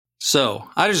So,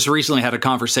 I just recently had a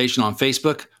conversation on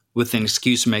Facebook with an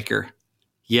excuse maker.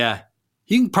 Yeah,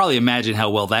 you can probably imagine how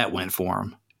well that went for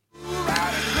him.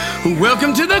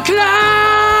 Welcome to the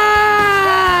climb!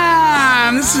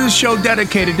 This is a show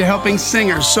dedicated to helping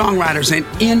singers, songwriters, and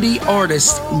indie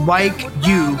artists like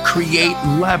you create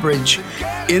leverage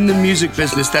in the music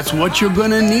business. That's what you're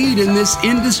going to need in this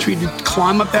industry to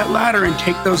climb up that ladder and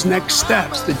take those next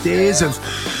steps. The days of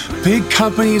big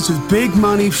companies with big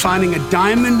money finding a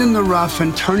diamond in the rough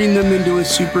and turning them into a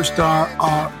superstar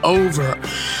are over.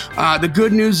 The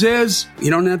good news is you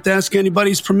don't have to ask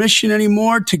anybody's permission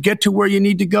anymore to get to where you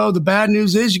need to go. The bad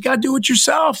news is you got to do it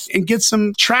yourself and get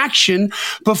some traction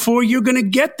before you're going to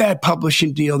get that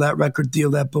publishing deal, that record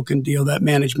deal, that booking deal, that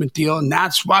management deal. And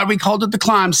that's why we called it The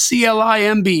Climb,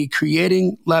 CLIMB,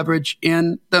 creating leverage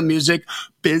in the music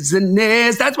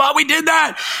business. That's why we did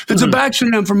that. It's a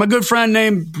backsynonym from a good friend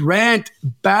named Brent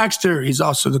Baxter. He's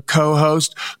also the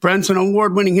co-host. Brent's an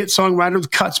award-winning hit songwriter with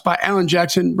cuts by Alan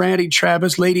Jackson, Randy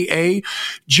Travis, Lady A,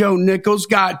 Joe Nichols.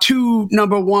 Got 2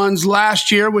 number ones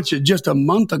last year, which is just a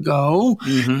month ago.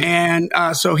 And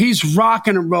so he's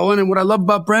rocking and rolling. And what I love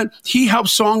about Brent, he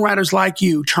helps songwriters like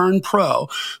you turn pro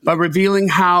by revealing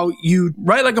how you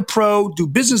write like a pro, do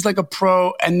business like a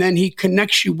pro, and then he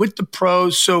connects you with the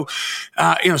pros. So,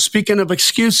 speaking of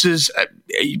excuses,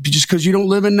 just because you don't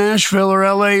live in Nashville or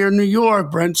LA or New York,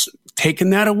 Brent's taking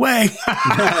that away.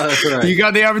 That's right. You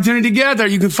got the opportunity together.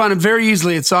 You can find it very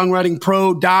easily at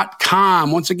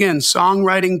songwritingpro.com. Once again,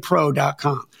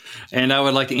 songwritingpro.com. And I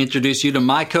would like to introduce you to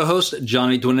my co-host,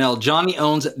 Johnny Dwinell. Johnny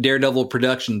owns Daredevil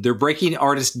Production. They're breaking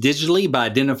artists digitally by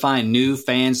identifying new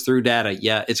fans through data.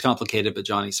 Yeah, it's complicated, but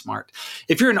Johnny's smart.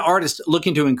 If you're an artist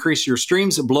looking to increase your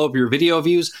streams, blow up your video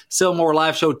views, sell more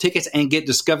live show tickets, and get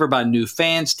discovered by new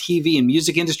fans, TV, and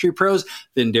music industry pros,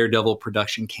 then Daredevil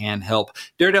Production can help.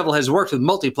 Daredevil has worked with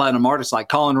multi-platinum artists like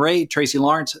Colin Ray, Tracy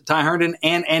Lawrence, Ty Herndon,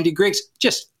 and Andy Griggs,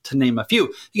 just to name a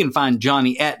few. You can find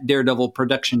Johnny at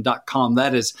daredevilproduction.com.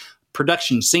 That is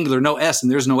production, singular, no S,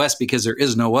 and there's no S because there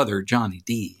is no other Johnny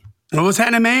D. Well, what's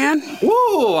happening, man?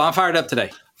 Woo, I'm fired up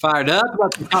today. Fired up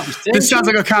about the conversation. This sounds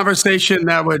like a conversation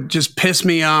that would just piss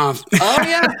me off. Oh,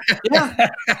 yeah.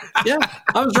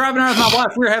 I was driving around with my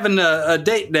wife. We were having a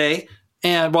date day,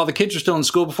 and while the kids were still in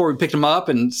school before we picked them up,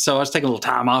 and so I was taking a little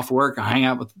time off work. I hang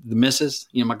out with the missus,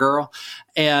 my girl.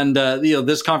 And,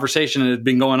 this conversation had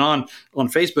been going on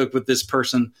Facebook with this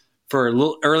person for a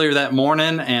little earlier that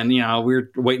morning. And, we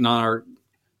were waiting on our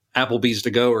Applebee's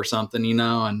to go or something,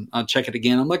 and I'll check it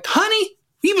again. I'm like, honey,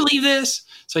 you believe this?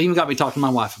 So he even got me talking to my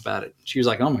wife about it. She was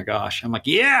like, oh my gosh. I'm like,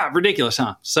 yeah, ridiculous,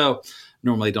 huh? So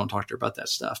normally don't talk to her about that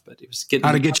stuff, but it was getting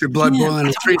how to get your blood boiling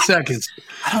in 3 seconds.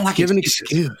 I don't like give an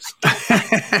excuse.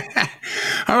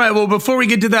 All right. Well, before we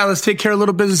get to that, let's take care of a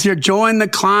little business here. Join the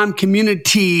Climb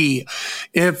community.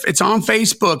 If it's on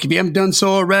Facebook, if you haven't done so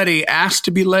already, ask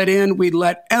to be let in. We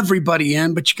let everybody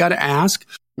in, but you got to ask.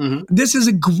 This is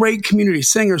a great community.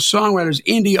 Singers, songwriters,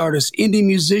 indie artists, indie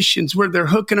musicians, where they're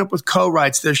hooking up with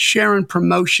co-writes. They're sharing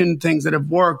promotion, things that have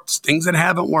worked, things that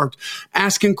haven't worked,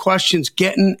 asking questions,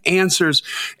 getting answers.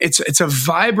 It's a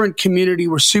vibrant community.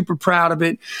 We're super proud of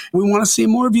it. We want to see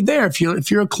more of you there. If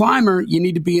you're a climber, you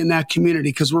need to be in that community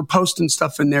because we're posting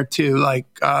stuff in there too. Like,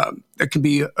 that can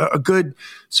be a good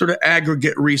sort of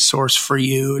aggregate resource for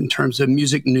you in terms of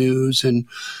music news and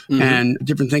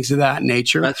different things of that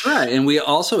nature. That's right. And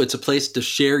it's a place to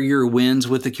share your wins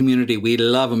with the community. We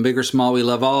love them, big or small. We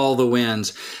love all the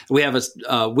wins. We have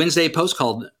a Wednesday post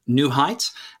called New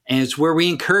Heights, and it's where we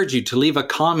encourage you to leave a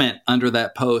comment under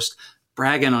that post,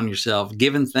 bragging on yourself,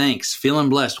 giving thanks, feeling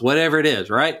blessed, whatever it is,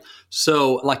 right?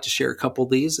 So I like to share a couple of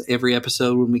these every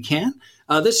episode when we can.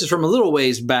 This is from a little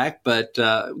ways back, but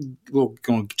we're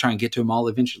going to try and get to them all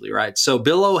eventually, right? So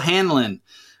Bill O'Hanlon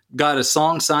got a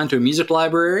song signed to a music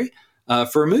library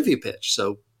for a movie pitch.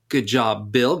 So good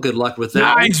job, Bill. Good luck with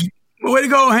that. Nice. Way to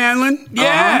go, Hanlon.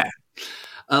 Yeah.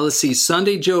 Let's see.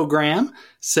 Sunday Joe Graham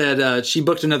said she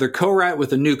booked another co-write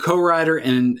with a new co-writer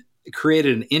and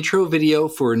created an intro video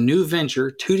for a new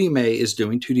venture Tootie May is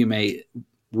doing. Tootie May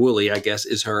Woolley, I guess,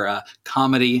 is her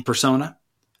comedy persona,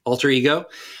 alter ego.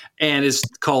 And it's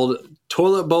called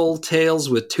Toilet Bowl Tales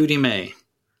with Tootie May.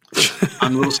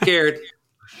 I'm a little scared.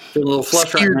 Feeling a little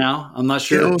flush right now. I'm not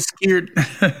sure. A little scared.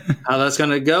 How that's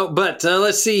going to go. But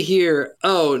let's see here.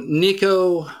 Oh,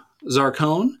 Nico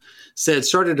Zarcone said,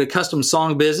 started a custom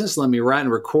song business. Let me write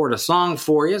and record a song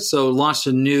for you. So launched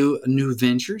a new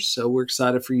venture. So we're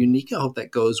excited for you, Nico. I hope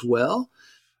that goes well.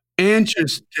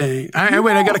 Interesting. I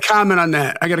got to comment on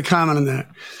that.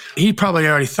 He probably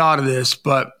already thought of this,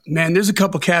 but man, there's a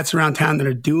couple cats around town that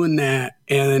are doing that.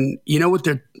 And you know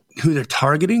who they're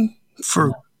targeting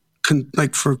for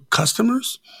like for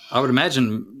customers? I would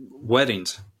imagine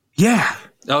weddings. Yeah.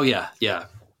 Oh yeah. Yeah.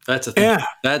 That's a thing. Yeah.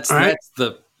 That's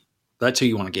who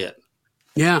you want to get.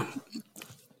 Yeah.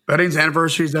 Weddings,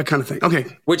 anniversaries, that kind of thing. Okay.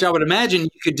 Which I would imagine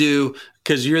you could do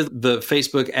because you're the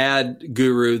Facebook ad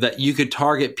guru, that you could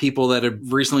target people that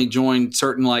have recently joined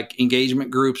certain like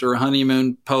engagement groups or a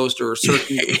honeymoon post or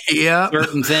certain,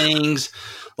 certain things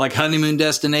like honeymoon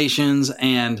destinations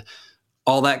and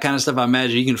all that kind of stuff. I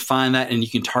imagine you can find that and you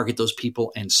can target those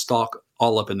people and stalk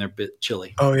all up in their bit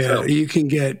chili. Oh, yeah. So, you can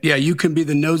be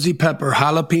the nosy pepper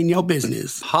jalapeno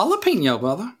business. Jalapeno,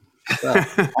 brother. All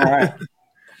right.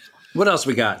 What else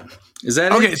we got? Is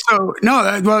that okay? It? So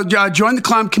join the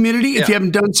Climb community if you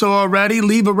haven't done so already.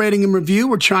 Leave a rating and review.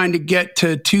 We're trying to get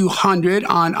to 200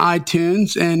 on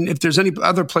iTunes, and if there's any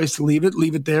other place to leave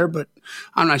it there. But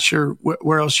I'm not sure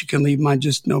where else you can leave mine.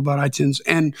 Just know about iTunes.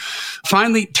 And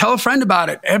finally, tell a friend about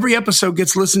it. Every episode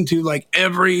gets listened to. Like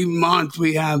every month,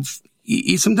 we have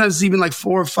sometimes it's even like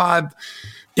 4 or 5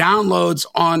 downloads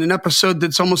on an episode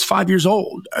that's almost 5 years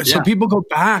old. So people go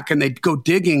back and they go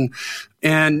digging,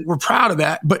 and we're proud of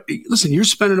that. But listen, you're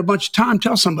spending a bunch of time.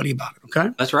 Tell somebody about it, okay?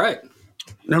 That's right.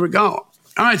 There we go.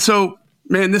 All right, so,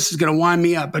 man, this is going to wind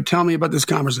me up, but tell me about this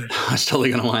conversation. It's totally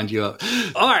going to wind you up.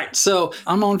 All right, so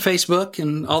I'm on Facebook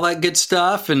and all that good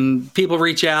stuff, and people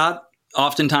reach out.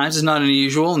 Oftentimes, it's not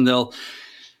unusual, and they'll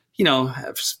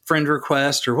have friend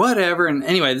request or whatever. And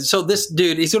anyway, so this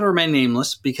dude, he's going to remain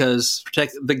nameless because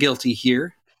protect the guilty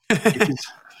here.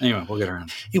 Anyway, we'll get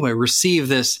around. Anyway, receive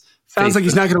this. Sounds like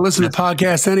he's not going to listen to the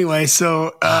podcast anyway,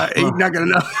 so he's not going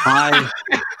to know. I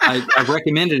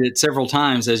recommended it several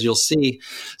times, as you'll see.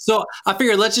 So I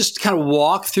figured let's just kind of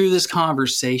walk through this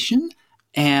conversation,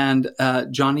 and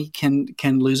Johnny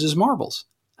can lose his marbles.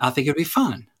 I think it'd be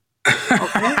fun.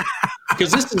 Okay.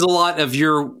 Because this is a lot of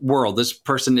your world. This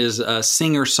person is a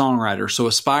singer-songwriter, so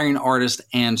aspiring artist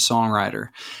and songwriter.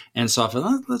 And so I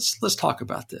thought, let's talk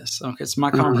about this. Okay, it's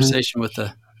my conversation with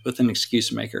an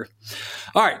excuse maker.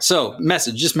 All right, so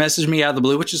just message me out of the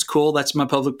blue, which is cool. That's my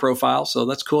public profile, so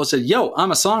that's cool. I said, yo,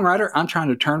 I'm a songwriter. I'm trying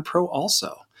to turn pro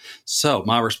also. So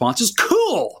my response is,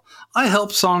 cool. I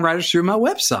help songwriters through my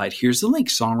website. Here's the link,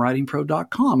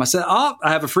 songwritingpro.com. I said, I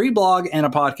have a free blog and a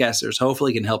podcast there, so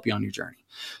hopefully it can help you on your journey.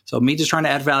 So me just trying to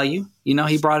add value.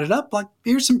 He brought it up like,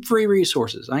 here's some free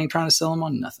resources. I ain't trying to sell them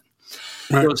on nothing.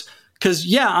 Right. Because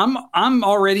I'm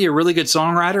already a really good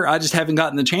songwriter. I just haven't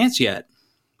gotten the chance yet.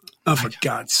 Oh, for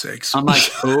God's sakes. I'm like,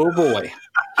 oh boy.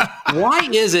 Why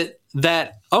is it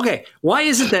that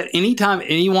anytime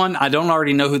anyone, I don't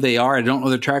already know who they are, I don't know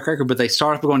their track record, but they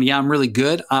start off going, yeah, I'm really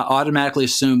good, I automatically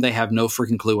assume they have no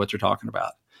freaking clue what they're talking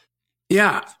about.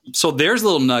 Yeah. So there's a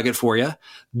little nugget for you.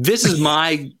 This is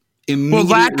my immediate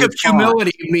lack of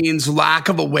humility means lack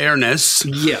of awareness.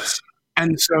 Yes.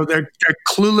 And so they're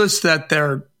clueless that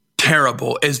they're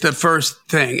terrible is the first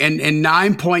thing. And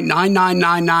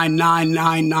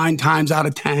 9.9999999 times out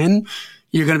of 10,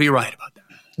 you're going to be right about that.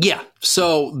 Yeah.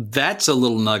 So that's a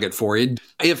little nugget for you.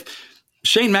 If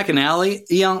Shane McAnally,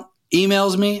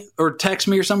 emails me or texts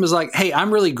me or something, is like, hey,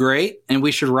 I'm really great and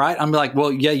we should write. I'm like,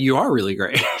 well, yeah, you are really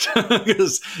great.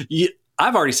 Because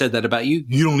I've already said that about you.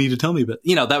 You don't need to tell me, but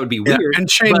that would be weird.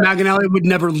 And Shane McAnally would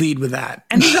never lead with that.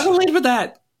 And he doesn't lead with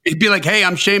that. He'd be like, hey,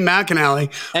 I'm Shane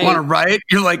McAnally. Hey, want to write?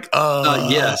 You're like,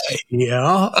 yes.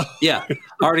 Yeah. Yeah.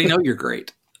 I already know you're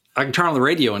great. I can turn on the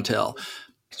radio and tell.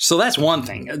 So that's one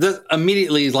thing.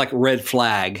 Immediately is like a red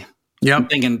flag. Yeah. I'm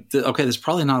thinking, okay, this is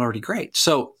probably not already great.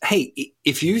 So, hey,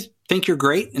 if you think you're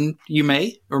great, and you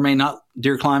may or may not,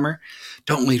 dear climber,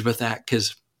 don't lead with that,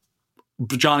 because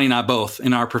Johnny and I both,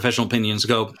 in our professional opinions,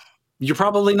 go, you're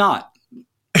probably not.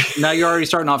 Now you're already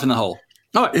starting off in the hole.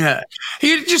 Oh, yeah.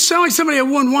 You just sound like somebody I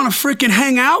wouldn't want to freaking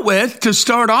hang out with to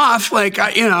start off. Like,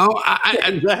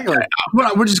 exactly.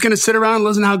 We're just going to sit around and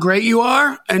listen to how great you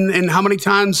are and how many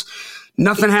times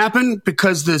nothing happened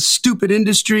because the stupid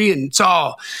industry and it's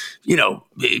all,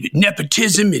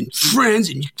 nepotism and friends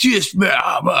and just,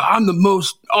 I'm the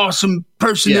most awesome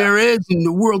person there is and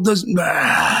the world doesn't,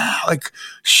 like,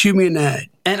 shoot me in the head.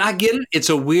 And I get it. It's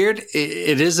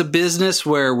it is a business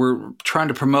where we're trying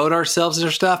to promote ourselves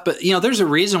and stuff. But, there's a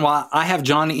reason why I have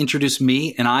Johnny introduce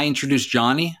me and I introduce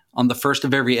Johnny on the first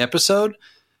of every episode,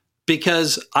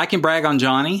 because I can brag on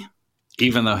Johnny,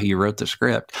 even though he wrote the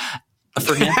script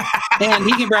for him. And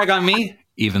he can brag on me,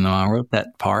 even though I wrote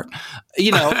that part.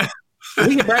 We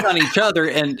can brag on each other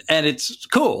and it's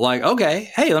cool. Like,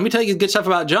 okay, hey, let me tell you good stuff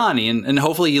about Johnny. And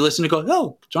hopefully you listen to go,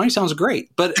 oh, Johnny sounds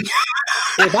great. But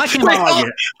if I came out like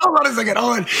it. Hold on a second.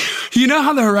 Hold on. You know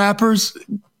how the rappers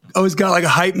always got like a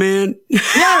hype man?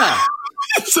 Yeah.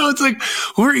 So it's like,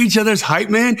 we're each other's hype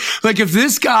man. Like if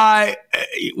this guy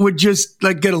would just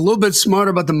like get a little bit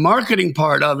smarter about the marketing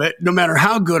part of it, no matter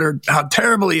how good or how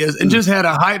terrible he is, and just had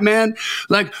a hype man,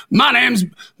 like my name's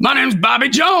Bobby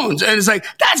Jones. And it's like,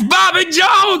 that's Bobby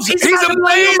Jones. He's an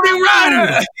amazing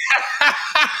writer.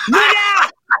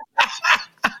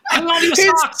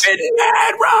 He's spitting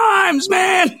mad rhymes,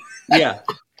 man. Yeah.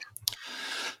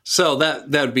 So that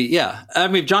would be, yeah. I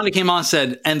mean, if Johnny came on and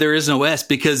said, and there is no S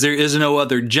because there is no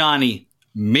other Johnny,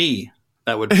 me,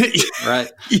 that would be,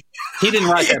 right? He didn't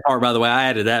write that part, by the way. I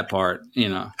added that part, you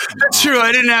know. That's true.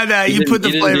 I didn't have that. You put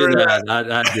the flavor in that.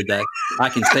 I did that. I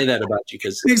can say that about you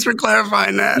because. Thanks for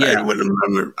clarifying that. Yeah.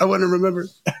 I wouldn't remember.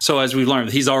 So as we've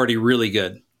learned, he's already really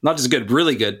good. Not just good,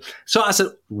 really good. So I said,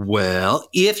 well,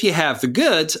 if you have the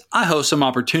goods, I host some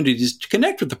opportunities to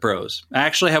connect with the pros. I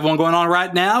actually have one going on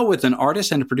right now with an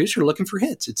artist and a producer looking for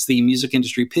hits. It's the music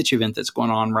industry pitch event that's going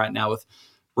on right now with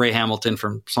Ray Hamilton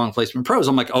from Song Placement Pros.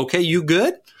 I'm like, okay, you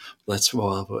good?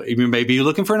 Maybe you're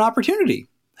looking for an opportunity.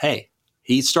 Hey,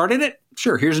 he started it.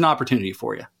 Sure, here's an opportunity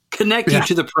for you. Connect you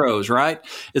to the pros, right?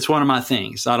 It's one of my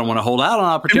things. I don't want to hold out on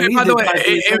opportunities. And by the way,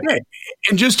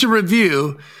 and just to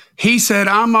review, he said,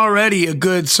 I'm already a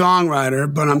good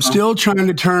songwriter, but I'm still trying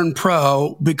to turn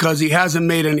pro because he hasn't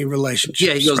made any relationships.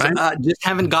 Yeah, he goes, right? I just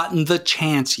haven't gotten the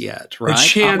chance yet, right? The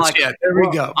chance yet. There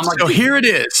we go. I'm like, so here it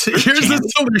is. Here's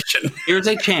the solution. Here's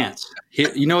a chance.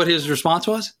 Here, you know what his response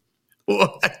was?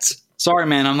 What? Sorry,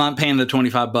 man, I'm not paying the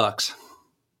 $25.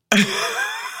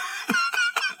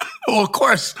 Well, of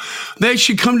course, they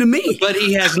should come to me. But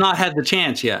he has not had the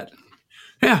chance yet.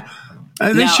 Yeah,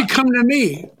 they should come to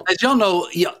me. As y'all know,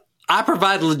 I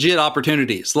provide legit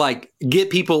opportunities, like get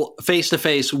people face to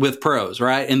face with pros,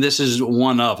 right? And this is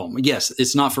one of them. Yes,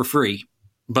 it's not for free,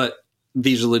 but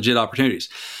these are legit opportunities.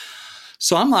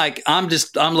 So I'm like, I'm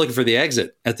looking for the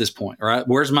exit at this point, right?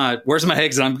 Where's my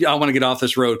exit? I want to get off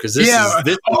this road because this is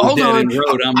the dead end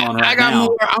road I'm on right now.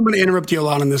 I'm going to interrupt you a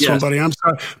lot on this one, buddy. I'm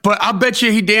sorry, but I'll bet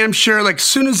you he damn sure, like, as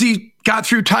soon as he got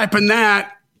through typing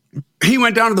that, he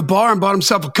went down to the bar and bought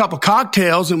himself a couple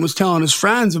cocktails and was telling his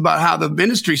friends about how the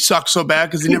industry sucked so bad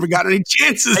because he never got any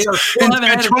chances. And spent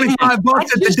 $25 at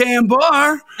the damn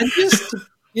bar. And just,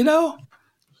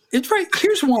 it's right.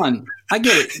 Here's one. I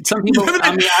get it. Some people,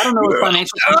 I don't know the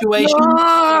financial situation.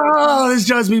 Oh, this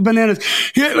drives me bananas.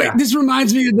 This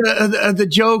reminds me of the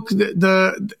joke,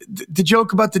 the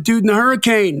joke about the dude in the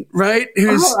hurricane, right?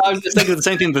 I was just thinking the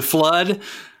same thing, the flood.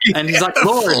 And he's like,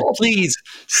 Lord, please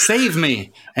save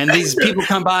me. And these people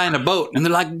come by in a boat and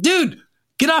they're like, dude,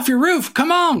 get off your roof.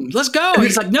 Come on, let's go. And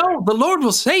he's like, no, the Lord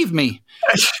will save me.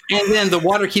 And then the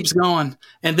water keeps going.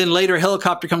 And then later a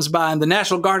helicopter comes by and the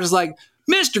National Guard is like,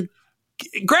 Mister,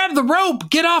 grab the rope,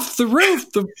 get off the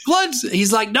roof. The floods.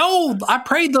 He's like, no, I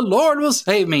prayed the Lord will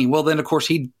save me. Well, then, of course,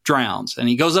 he drowns and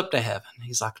he goes up to heaven.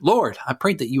 He's like, Lord, I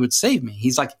prayed that you would save me.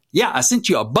 He's like, yeah, I sent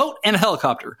you a boat and a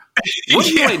helicopter. What are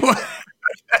you waiting for?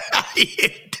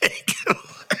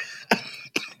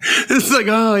 It's like,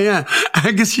 oh, yeah,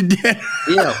 I guess you did.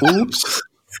 Yeah, oops.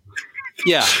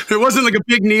 Yeah. There wasn't like a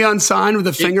big neon sign with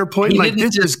a finger pointing like,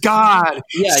 this is God.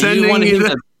 Yeah, you wanted him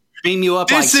to beam you up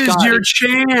this like is Scott. Your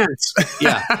chance.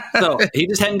 Yeah. So he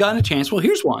just hadn't gotten a chance. Well,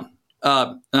 here's one.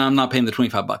 And I'm not paying the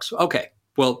 $25. Okay.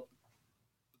 Well,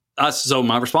 so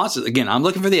my response is, again, I'm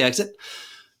looking for the exit.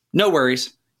 No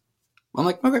worries. I'm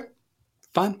like, okay,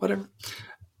 fine, whatever.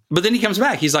 But then he comes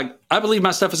back. He's like, I believe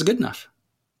my stuff is good enough.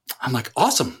 I'm like,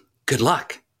 awesome. Good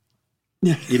luck.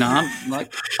 Yeah. I'm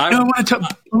like, I want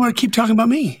to keep talking about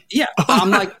me. Yeah. I'm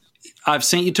like, I've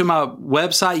sent you to my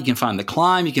website. You can find The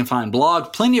Climb. You can find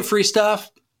blog, plenty of free stuff,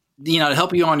 to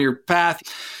help you on your path.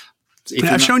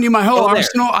 I've shown you my whole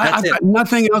arsenal. I've got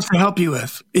nothing else to help you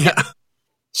with. Yeah.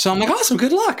 So I'm like, awesome.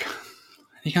 Good luck.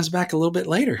 He comes back a little bit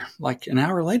later, like an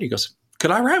hour later. He goes,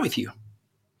 could I write with you?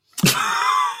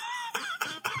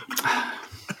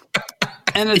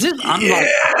 And I'm like,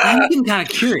 I'm getting kind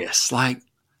of curious. Like,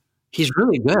 he's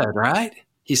really good, right?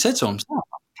 He said so himself.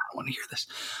 I want to hear this.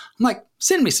 I'm like,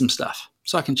 send me some stuff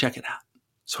so I can check it out.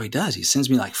 So he does. He sends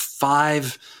me like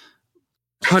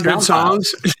 500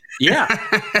 songs. Yeah,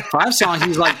 5 songs.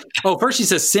 He's like, first he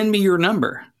says, send me your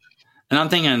number. And I'm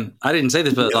thinking, I didn't say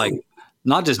this, but like,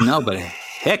 not just no, but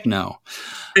heck no.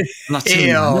 I'm not sending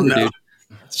your number, dude.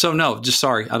 So no, just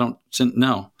sorry. I don't send,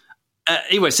 no.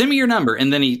 Anyway, send me your number.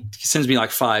 And then he sends me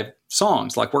like 5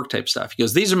 songs, like work tape stuff. He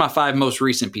goes, these are my 5 most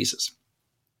recent pieces.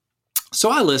 So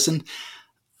I listened.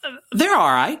 They're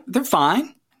all right. They're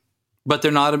fine. But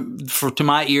they're not, to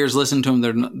my ears, listen to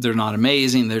them. They're not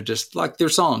amazing. They're just like, they're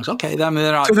songs. Okay. I mean,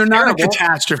 they're not. So they're not terrible. A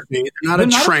catastrophe. They're not a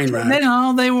train wreck.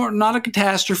 No, they weren't not a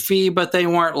catastrophe, but they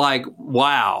weren't like,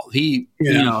 wow.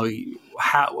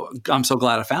 I'm so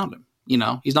glad I found him.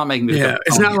 He's not making me. Yeah,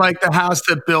 it's not like The House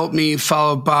That Built Me,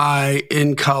 followed by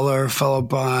In Color, followed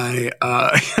by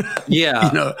or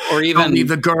even Don't Leave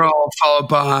the Girl, followed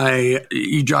by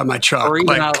You Drive My Truck. Or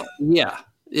even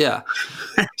yeah.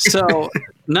 So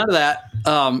none of that.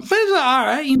 But it's all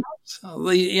right, So,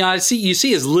 I see you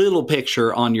see his little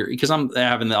picture on because I'm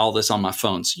having all this on my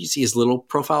phone. So you see his little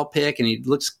profile pic, and he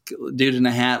looks dude in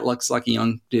a hat, looks like a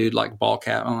young dude, like ball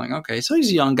cap. I'm like, okay, so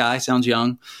he's a young guy, sounds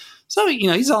young. So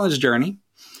he's on his journey.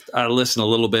 I listen a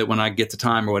little bit when I get the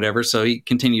time or whatever. So he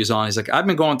continues on. He's like, I've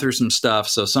been going through some stuff,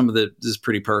 so some of it is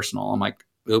pretty personal. I'm like,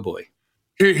 oh boy.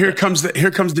 Here comes the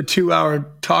 2-hour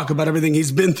talk about everything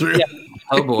he's been through. Yeah.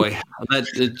 Oh boy.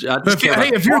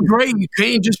 If you're great, you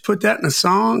can't just put that in a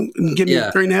song and give me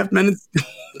 3.5 minutes.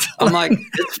 I'm like,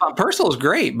 it's fun. Personal is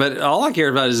great, but all I care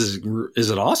about is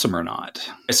it awesome or not?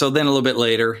 So then a little bit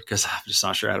later, because I'm just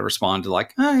not sure how to respond to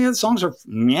the songs are,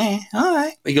 all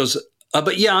right. He goes,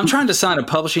 but yeah, I'm trying to sign a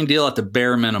publishing deal at the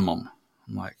bare minimum.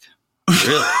 I'm like,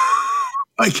 really?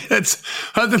 That's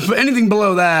anything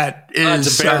below that is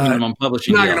it's a bare minimum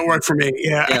publishing. Not going to work for me.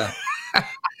 Yeah.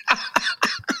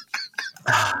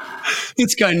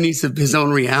 This guy needs his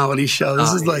own reality show.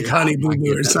 This is like Honey Boo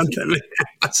Boo or something.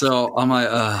 So I'm like,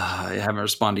 I haven't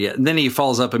responded yet. And then he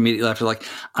follows up immediately after, like,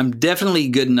 I'm definitely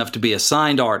good enough to be a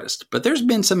signed artist, but there's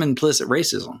been some implicit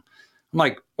racism. I'm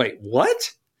like, wait,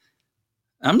 what?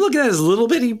 I'm looking at his little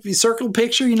bitty circle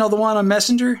picture, the one on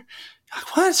Messenger.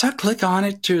 Like, what? So I click on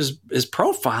it to his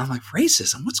profile. I'm like,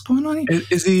 racism? What's going on here?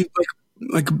 Is he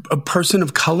like a person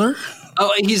of color?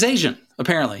 Oh, he's Asian,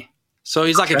 apparently. So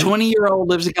he's like a 20-year-old,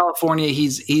 lives in California.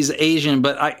 He's Asian,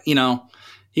 but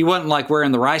he wasn't like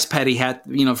wearing the rice paddy hat,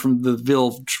 from the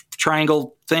Ville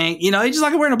triangle thing. He's just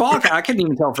like wearing a ball cap. I couldn't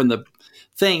even tell from the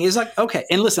thing. It's like, okay.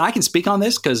 And listen, I can speak on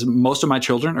this because most of my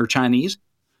children are Chinese.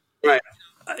 Right.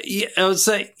 I would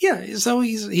say, so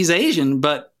he's Asian,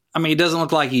 but he doesn't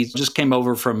look like he just came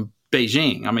over from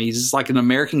Beijing. He's just like an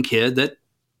American kid that,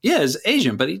 is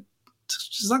Asian, but he's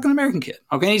just like an American kid.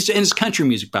 Okay. And it's country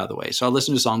music, by the way. So I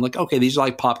listened to a song like, okay, these are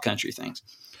like pop country things.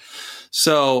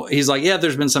 So he's like,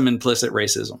 there's been some implicit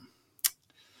racism.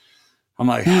 I'm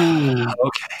like,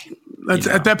 okay.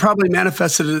 That probably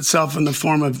manifested itself in the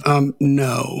form of,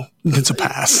 no, it's a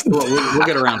pass. We'll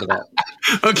get around to that.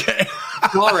 Okay.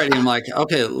 Already, I'm like,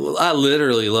 okay, I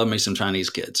literally love me some Chinese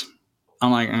kids.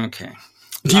 I'm like, okay.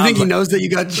 Do you think he knows that you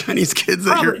got Chinese kids?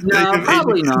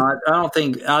 Probably not. I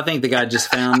think the guy just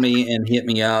found me and hit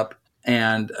me up.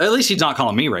 And at least he's not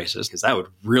calling me racist, because that would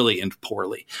really end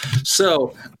poorly.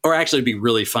 So, or actually be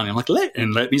really funny. I'm like, let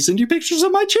me send you pictures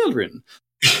of my children.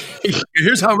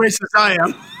 Here's how racist I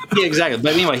am. Yeah, exactly.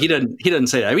 But anyway, he doesn't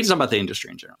say that. He's talking about the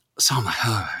industry in general. So I'm like,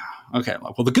 okay.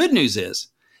 Well, the good news is,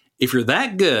 if you're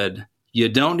that good, you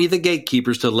don't need the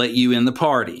gatekeepers to let you in the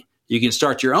party. You can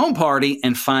start your own party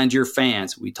and find your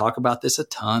fans. We talk about this a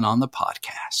ton on the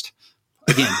podcast.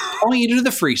 Again, only you to do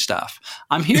the free stuff.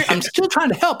 I'm here. I'm still trying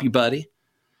to help you, buddy.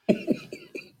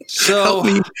 So help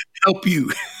me help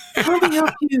you. Help me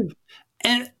help you.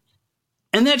 And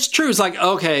that's true. It's like,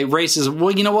 okay, racism.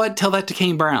 Well, you know what? Tell that to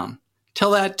Kane Brown.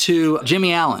 Tell that to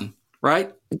Jimmy Allen,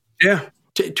 right? Yeah.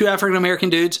 Two African-American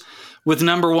dudes with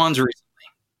number ones recently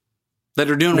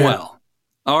that are doing well.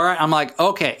 All right. I'm like,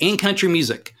 okay, in country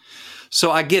music. So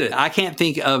I get it. I can't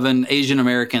think of an Asian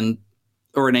American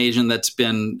or an Asian that's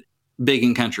been big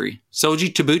in country.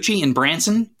 Soji Tabuchi and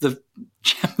Branson, the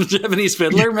Japanese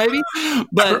fiddler, maybe.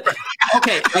 But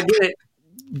okay, I get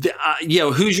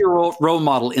it. Who's your role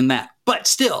model in that? But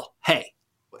still, hey,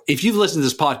 if you've listened to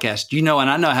this podcast, and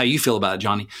I know how you feel about it,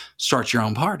 Johnny. Start your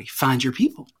own party. Find your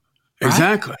people. Right?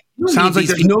 Exactly. Sounds like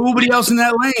there's nobody else in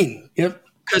that lane. Yep.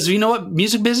 Because you know what?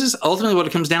 Music business, ultimately what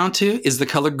it comes down to is the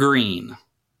color green.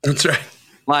 That's right.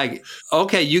 Like,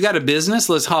 okay, you got a business,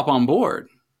 let's hop on board.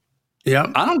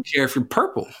 Yeah. I don't care if you're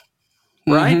purple.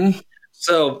 Right? Mm-hmm.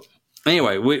 So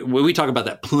anyway, we talk about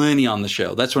that plenty on the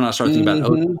show. That's when I start thinking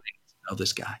about,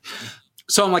 this guy.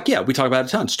 So I'm like, we talk about it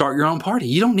a ton. Start your own party.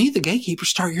 You don't need the gatekeeper.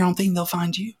 Start your own thing. They'll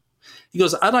find you. He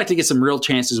goes, I'd like to get some real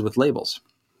chances with labels.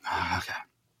 Okay.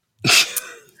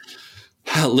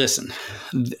 Listen,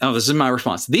 this is my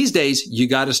response. These days, you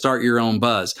got to start your own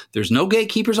buzz. There's no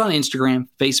gatekeepers on Instagram,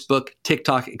 Facebook,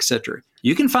 TikTok, etc.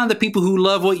 You can find the people who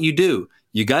love what you do.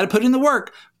 You got to put in the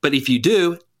work. But if you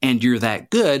do, and you're that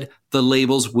good, the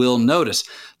labels will notice.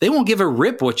 They won't give a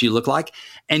rip what you look like,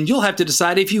 and you'll have to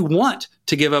decide if you want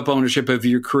to give up ownership of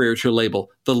your career to a label.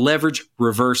 The leverage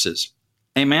reverses.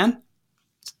 Amen?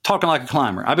 Talking like a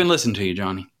climber. I've been listening to you,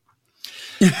 Johnny.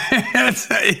 Yes,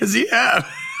 you have.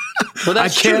 Well,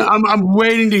 that's true. I'm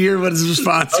waiting to hear what his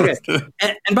response is.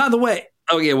 And by the way,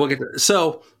 we'll get to it.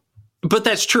 So But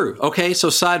that's true. Okay, so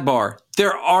sidebar.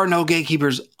 There are no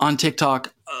gatekeepers on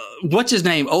TikTok. What's his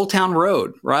name? Old Town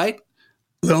Road, right?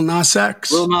 Lil Nas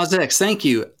X. Lil Nas X, thank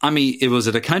you. I mean, was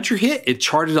it a country hit? It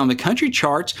charted on the country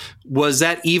charts. Was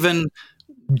that even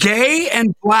gay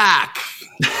and black?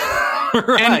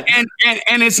 Right.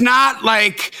 And it's not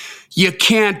like you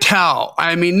can't tell.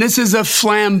 I mean, this is a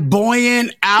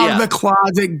flamboyant, out of the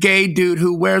closet gay dude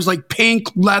who wears like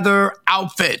pink leather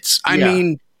outfits. I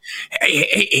mean,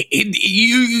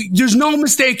 there's no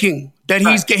mistaking that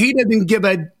he's gay. He doesn't give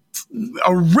a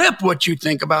rip what you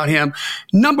think about him.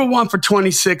 Number one for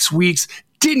 26 weeks.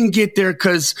 Didn't get there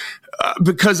because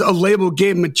a label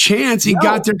gave him a chance. He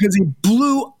got there because he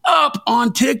blew up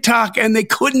on TikTok and they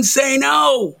couldn't say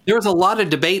no. There was a lot of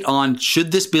debate on,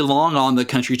 should this belong on the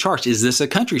country charts? Is this a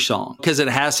country song? Because it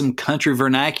has some country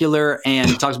vernacular and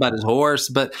it talks about his horse,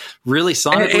 but really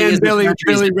sonically, and Billy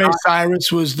Ray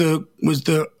Cyrus was the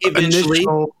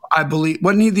initial, I believe.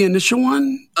 Wasn't he the initial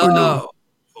one? Or no?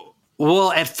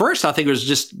 Well, at first I think it was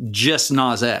just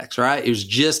Nas X, right? It was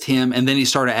just him, and then he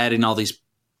started adding all these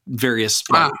various.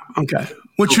 Okay,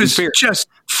 which was just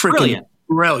freaking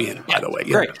brilliant, by the way.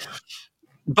 Great.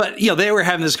 But they were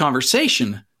having this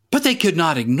conversation, but they could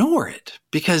not ignore it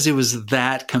because it was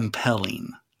that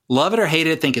compelling. Love it or hate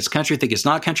it, think it's country, think it's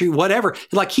not country, whatever.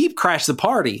 Like, he crashed the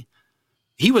party.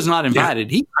 He was not invited.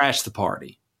 He crashed the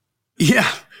party.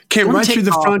 Yeah, came right through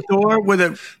the front door with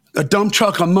a dump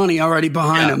truck of money already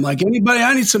behind him. Like, anybody,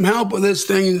 I need some help with this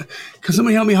thing. Can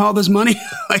somebody help me haul this money?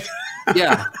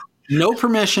 No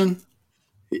permission.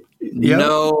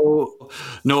 No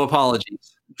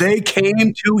apologies. They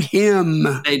came to him.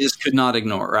 They just could not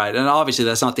ignore it, right? And obviously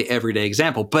that's not the everyday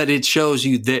example, but it shows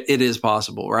you that it is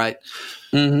possible, right?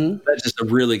 Mm-hmm. That's just a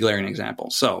really glaring example.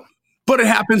 So, but it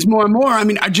happens more and more. I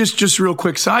mean, I just real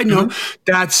quick side note,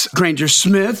 that's Granger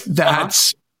Smith.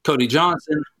 That's Cody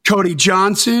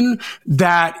Johnson.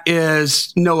 That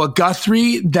is Noah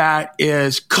Guthrie. That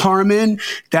is Carmen.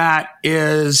 That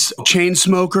is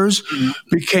Chainsmokers.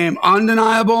 Became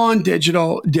undeniable on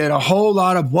digital. Did a whole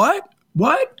lot of what?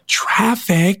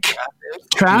 Traffic.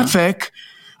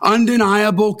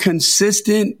 Undeniable,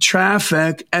 consistent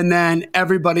traffic. And then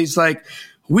everybody's like,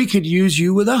 we could use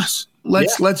you with us.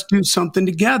 Let's do something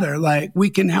together. Like, we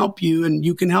can help you and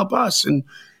you can help us. And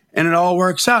it all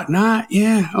works out.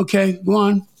 Okay, go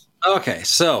on. Okay,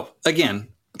 so again,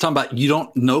 I'm talking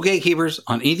about no gatekeepers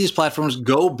on any of these platforms.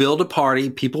 Go build a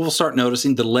party. People will start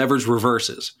noticing the leverage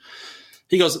reverses.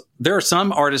 He goes, there are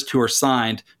some artists who are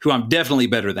signed who I'm definitely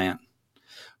better than.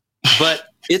 But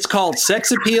it's called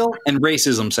sex appeal and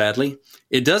racism, sadly.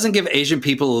 It doesn't give Asian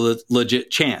people a legit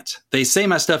chance. They say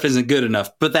my stuff isn't good enough,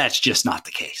 but that's just not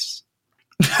the case.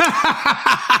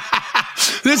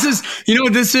 This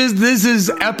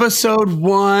is episode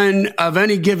 1 of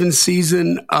any given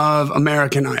season of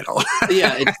American Idol.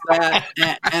 It's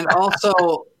that. And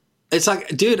also, it's like,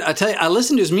 dude, I tell you, I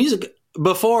listened to his music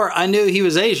before I knew he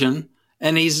was Asian.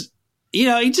 And he's,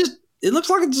 it looks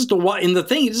like it's just in the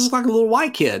thing, he just looks like a little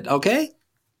white kid, okay?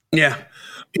 Yeah.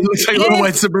 He looks like a little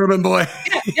white suburban boy.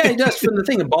 Yeah, he does, from the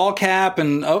thing, a ball cap,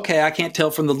 and I can't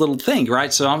tell from the little thing,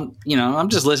 right? So I'm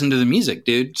just listening to the music,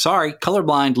 dude. Sorry,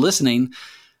 colorblind listening.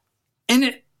 And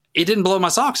it didn't blow my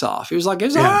socks off. It was all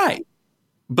right.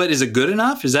 But is it good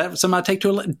enough? Is that something I take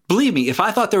to believe me, if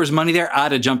I thought there was money there,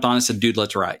 I'd have jumped on and said, dude,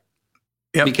 let's write.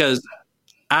 Yep. Because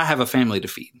I have a family to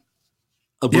feed.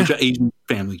 A bunch of Asian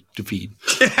family to feed.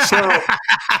 So,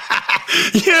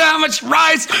 you know how much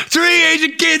rice 3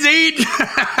 Asian kids eat?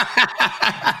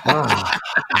 Oh,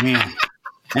 man.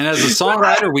 And as a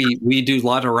songwriter, we do a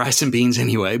lot of rice and beans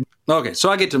anyway. Okay,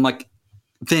 so I get to him like,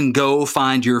 then go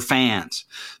find your fans.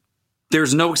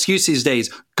 There's no excuse these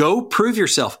days. Go prove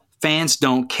yourself. Fans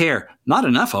don't care. Not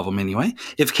enough of them anyway.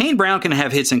 If Kane Brown can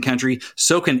have hits in country,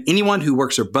 so can anyone who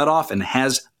works their butt off and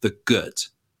has the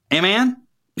goods. Amen?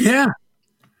 Yeah.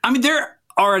 I mean, there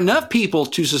are enough people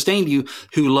to sustain you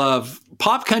who love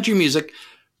pop country music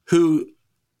who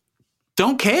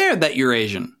don't care that you're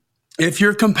Asian. If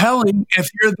you're compelling, if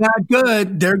you're that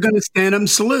good, they're going to stand up and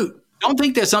salute. Don't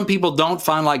think that some people don't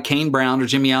find like Kane Brown or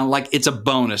Jimmy Allen like it's a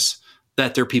bonus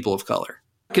that they're people of color.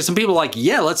 Because some people are like,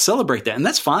 yeah, let's celebrate that. And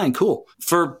that's fine, cool.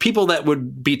 For people that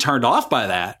would be turned off by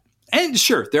that, and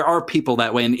sure, there are people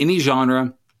that way in any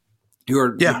genre who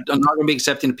are not going to be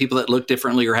accepting of people that look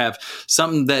differently or have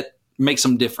something that makes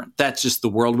them different. That's just the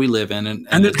world we live in. And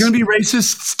there's going to be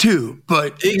racists too.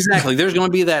 But exactly. There's going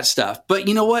to be that stuff. But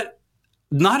you know what?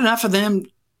 Not enough of them.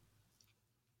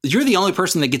 You're the only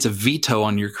person that gets a veto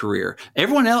on your career.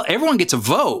 Everyone gets a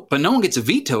vote, but no one gets a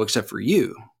veto except for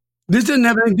you. This doesn't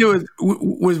have anything to do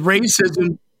with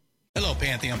racism. Hello,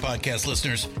 Pantheon Podcast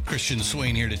listeners. Christian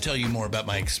Swain here to tell you more about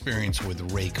my experience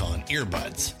with Raycon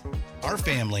earbuds. Our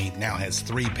family now has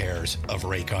 3 pairs of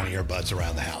Raycon earbuds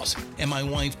around the house, and my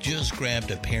wife just grabbed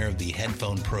a pair of the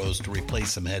Headphone Pros to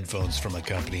replace some headphones from a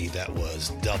company that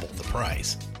was double the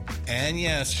price. And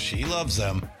yes, she loves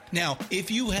them. Now, if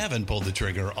you haven't pulled the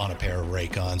trigger on a pair of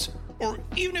Raycons, or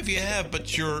even if you have,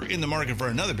 but you're in the market for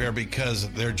another pair because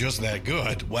they're just that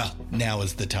good, well, now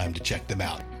is the time to check them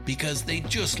out, because they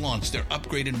just launched their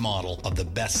upgraded model of the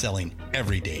best-selling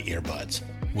everyday earbuds.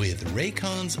 With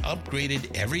Raycon's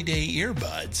upgraded everyday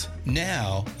earbuds,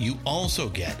 now you also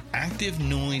get active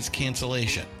noise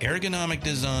cancellation, ergonomic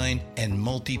design, and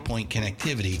multi-point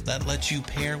connectivity that lets you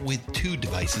pair with 2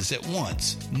 devices at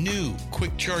once. New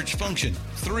quick charge function,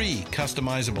 3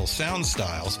 customizable sound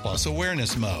styles, plus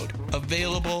awareness mode.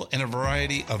 Available in a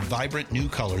variety of vibrant new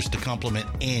colors to complement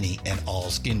any and all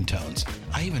skin tones.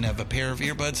 I even have a pair of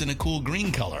earbuds in a cool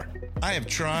green color. I have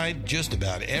tried just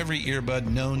about every earbud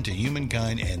known to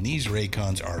humankind, and these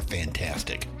Raycons are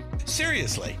fantastic.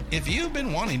 Seriously, if you've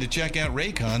been wanting to check out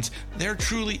Raycons, there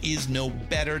truly is no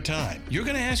better time. You're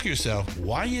going to ask yourself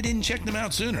why you didn't check them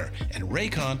out sooner, and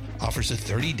Raycon offers a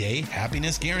 30-day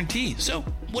happiness guarantee. So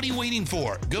what are you waiting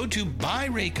for? Go to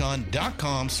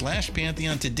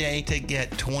buyraycon.com/Pantheon today to get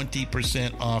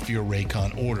 20% off your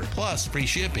Raycon order, plus free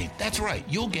shipping. That's right,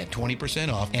 you'll get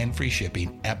 20% off and free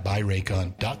shipping at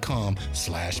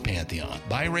buyraycon.com/Pantheon.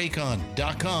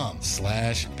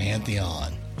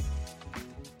 buyraycon.com/Pantheon.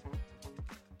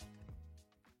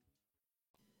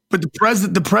 But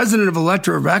the president of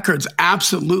Elektra Records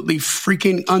absolutely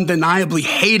freaking undeniably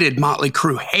hated Motley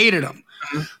Crue, hated them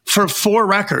for 4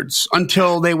 records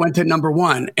until they went to number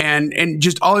 1. And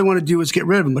just all he wanted to do was get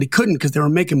rid of them, but he couldn't because they were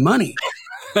making money.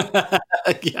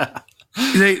 Yeah.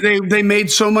 They made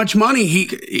so much money.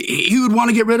 He would want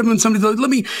to get rid of them. And somebody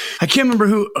like, I can't remember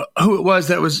who it was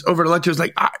that was over at Elektra. It was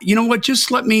like, you know what?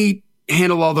 Just let me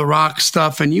handle all the rock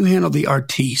stuff and you handle the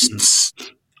artistes.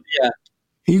 Yeah.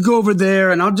 You go over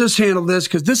there and I'll just handle this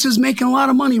because this is making a lot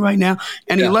of money right now.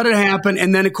 And he let it happen.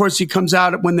 And then, of course, he comes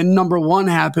out when the number 1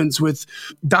 happens with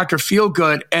Dr.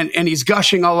 Feelgood and he's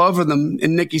gushing all over them.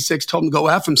 And Nikki Sixx told him to go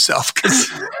F himself.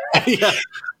 Yeah.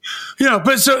 You know,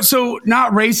 but so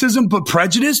not racism, but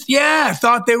prejudice. Yeah.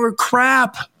 Thought they were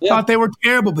crap. Yeah. Thought they were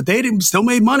terrible, but they still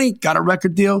made money, got a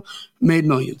record deal, made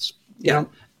millions. Yeah. You know?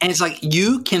 And it's like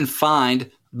you can find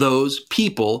those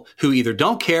people who either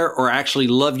don't care or actually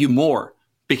love you more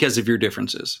because of your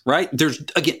differences, right? There's,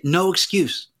 again, no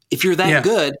excuse. If you're that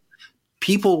good,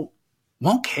 people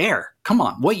won't care. Come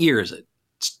on. What year is it?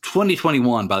 It's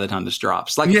 2021 by the time this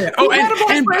drops. Like, and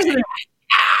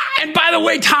by the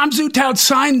way, Tom Zutaut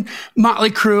signed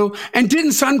Motley Crue and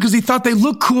didn't sign them because he thought they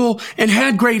looked cool and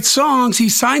had great songs. He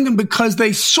signed them because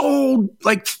they sold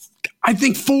I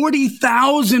think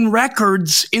 40,000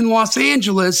 records in Los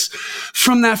Angeles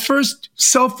from that first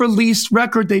self-released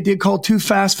record they did called Too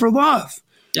Fast for Love.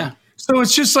 Yeah. So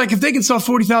it's just like if they can sell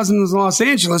 40,000 in Los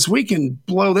Angeles, we can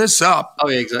blow this up. Oh,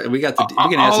 yeah, exactly. We can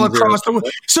all across the world.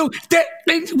 So that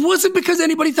it wasn't because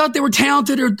anybody thought they were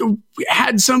talented or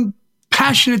had some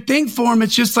passionate thing for them.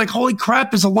 It's just like, holy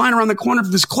crap, there's a line around the corner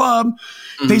for this club.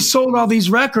 Mm-hmm. They sold all these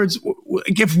records.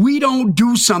 If we don't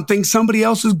do something, somebody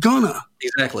else is gonna.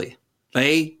 Exactly.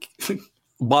 They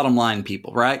bottom line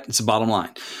people, right? It's a bottom line.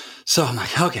 So I'm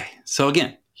like, okay. So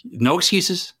again, no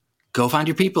excuses. Go find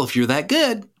your people. If you're that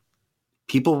good,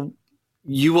 people,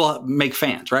 you will make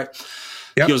fans, right?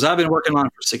 Yep. He goes, I've been working on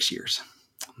it for 6 years.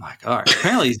 I'm like, all right.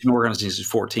 Apparently he's been working on it since he's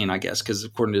 14, I guess, because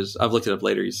according to his, I've looked it up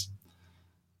later, he's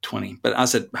 20. But I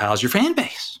said, how's your fan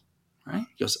base? Right?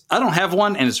 He goes, I don't have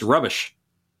one and it's rubbish.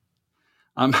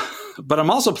 But I'm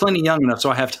also plenty young enough,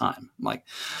 so I have time. I'm like,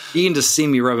 you can just see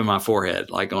me rubbing my forehead,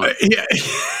 like going,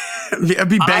 I'd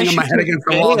be banging my head against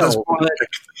the wall at this point.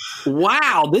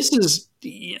 Wow, this is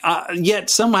yet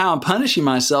somehow I'm punishing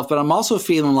myself, but I'm also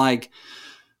feeling like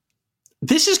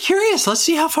this is curious. Let's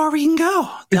see how far we can go.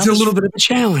 It's a little bit of a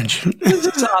challenge.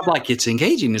 It's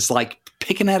engaging. It's like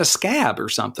picking at a scab or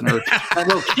something, or that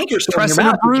little kink or something in your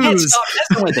mouth. You can't stop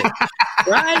messing with it,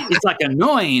 right? It's like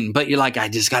annoying, but you're like, I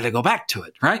just got to go back to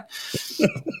it, right?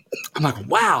 I'm like,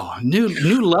 wow,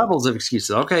 new levels of excuses.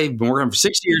 Okay, been working for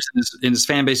 6 years, and his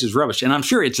fan base is rubbish, and I'm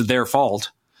sure it's their fault.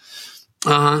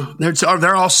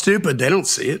 They're all stupid. They don't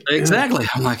see it. Exactly.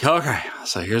 I'm like, okay.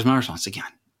 So here's my response again.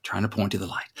 Trying to point to the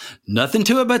light. Nothing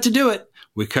to it but to do it.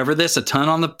 We cover this a ton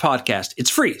on the podcast.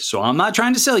 It's free, so I'm not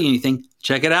trying to sell you anything.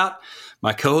 Check it out.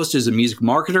 My co-host is a music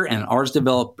marketer and an artist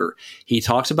developer. He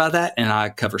talks about that, and I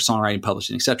cover songwriting,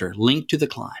 publishing, etc. Link to the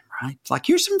climb, right? It's like,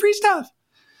 here's some free stuff.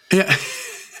 Yeah.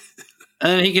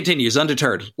 And he continues,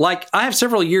 undeterred. Like, I have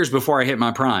several years before I hit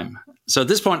my prime. So at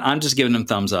this point, I'm just giving him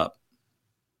thumbs up.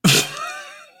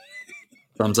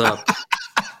 Thumbs up.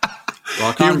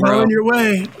 Rock on, You're bro. going your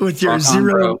way with your Rock on,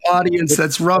 zero bro. audience.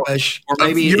 That's rubbish. Or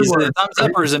maybe Your is it a word. thumbs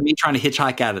up or is it me trying to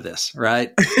hitchhike out of this,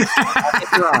 right?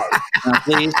 Catch a ride. Now,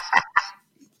 please,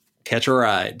 catch a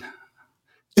ride.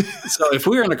 So if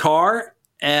we were in a car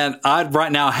and I'd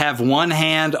right now have one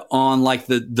hand on like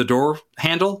the door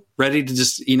handle, ready to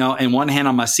just, and one hand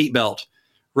on my seatbelt,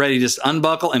 ready to just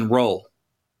unbuckle and roll.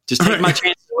 Just take my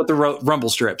chances with the rumble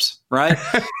strips, right?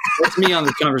 That's me on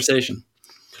the conversation.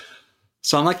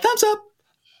 So I'm like, thumbs up.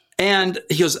 And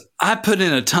he goes, I put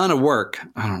in a ton of work.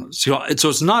 I don't know. So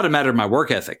it's not a matter of my work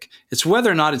ethic. It's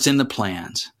whether or not it's in the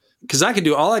plans. Because I could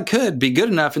do all I could, be good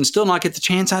enough, and still not get the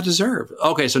chance I deserve.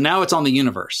 Okay, so now it's on the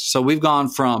universe. So we've gone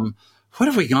from, what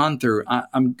have we gone through? Hey,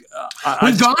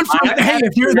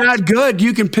 if you're that good,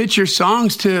 you can pitch your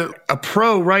songs to a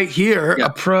pro right here,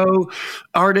 a pro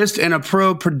artist and a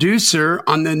pro producer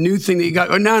on the new thing that you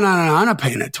got. Oh, no, I'm not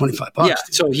paying it $25. Yeah,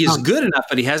 so he's good enough,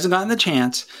 but he hasn't gotten the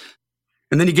chance.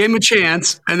 And then you gave him a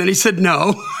chance, and then he said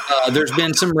no. There's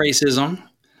been some racism.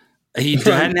 He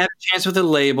hadn't had a chance with a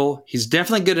label. He's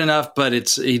definitely good enough, but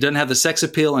he doesn't have the sex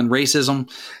appeal and racism.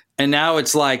 And now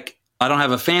it's like, I don't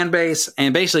have a fan base.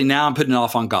 And basically now I'm putting it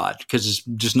off on God because it's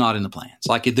just not in the plans.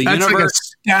 Like the That's universe. like a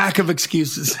stack of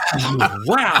excuses.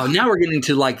 Wow. Now we're getting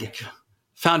to like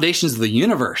foundations of the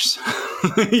universe.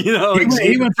 He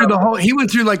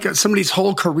went through like somebody's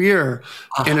whole career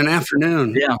in an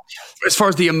afternoon. Yeah. As far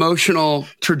as the emotional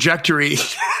trajectory.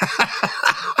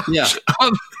 Yeah.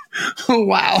 Oh,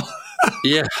 wow.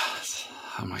 Yeah.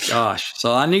 Oh my gosh.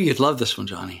 So I knew you'd love this one,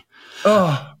 Johnny.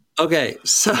 Oh. Okay.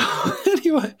 So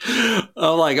anyway,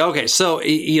 I'm like, okay. So,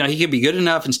 he can be good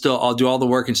enough and still I'll do all the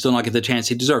work and still not get the chance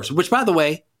he deserves, which by the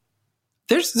way,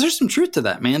 there's some truth to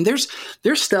that, man. There's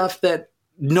stuff that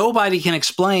nobody can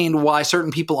explain why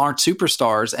certain people aren't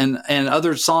superstars and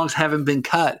other songs haven't been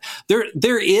cut.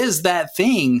 There is that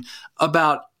thing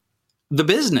about the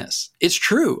business. It's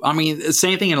true. I mean, the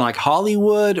same thing in like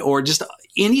Hollywood or just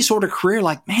any sort of career.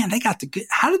 Like, man, they got the good.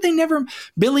 How did they never?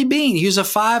 Billy Bean, he was a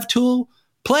 5-tool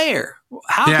player.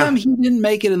 How come he didn't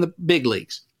make it in the big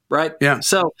leagues? Right. Yeah.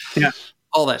 So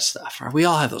all that stuff. Right? We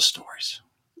all have those stories.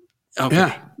 Okay.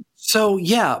 Yeah. So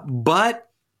but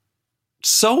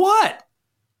so what?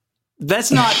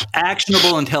 That's not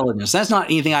actionable intelligence. That's not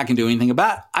anything I can do anything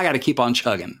about. I got to keep on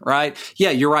chugging. Right. Yeah,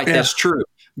 you're right. Yeah. That's true.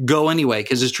 Go anyway,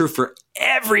 because it's true for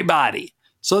everybody.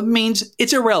 So it means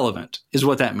it's irrelevant is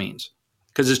what that means,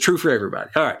 because it's true for everybody.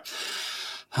 All right.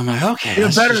 I'm like, okay.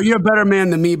 You're a better man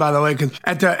than me, by the way, because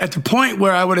at the point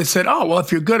where I would have said, oh, well,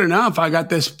 if you're good enough, I got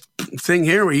this thing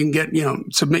here where you can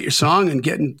get, submit your song and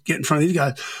get in front of these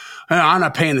guys. I'm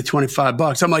not paying the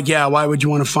 $25. I'm like, yeah, why would you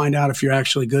want to find out if you're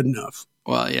actually good enough?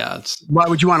 Well, yeah. Why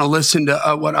would you want to listen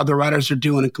to what other writers are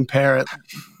doing and compare it?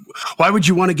 Why would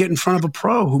you want to get in front of a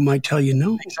pro who might tell you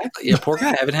no? Exactly. Yeah, poor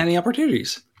guy. I haven't had any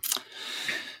opportunities.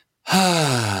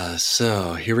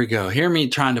 So here we go. Hear me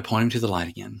trying to point him to the light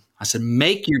again. I said,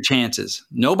 make your chances.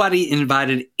 Nobody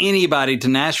invited anybody to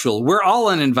Nashville. We're all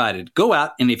uninvited. Go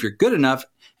out, and if you're good enough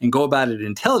and go about it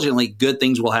intelligently, good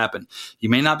things will happen. You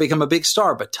may not become a big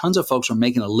star, but tons of folks are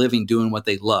making a living doing what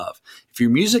they love. If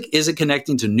your music isn't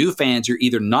connecting to new fans, you're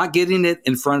either not getting it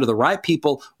in front of the right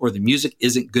people or the music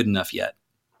isn't good enough yet.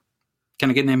 Can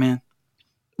I get an amen?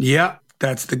 Yeah,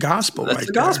 that's the gospel. That's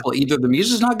the gospel. Either the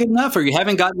music's not good enough or you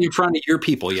haven't gotten in front of your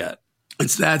people yet.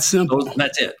 It's that simple. So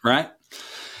that's it, right?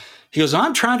 He goes,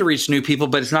 I'm trying to reach new people,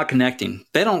 but it's not connecting.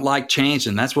 They don't like change,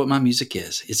 and that's what my music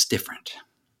is. It's different.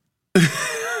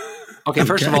 Okay,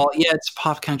 first of all, yeah, it's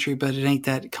pop country, but it ain't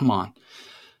that. Come on.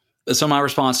 So my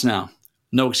response now,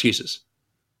 no excuses.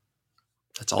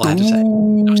 That's all I have to say.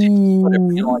 No excuses.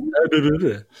 Whatever. You know,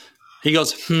 like, he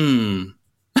goes, Really?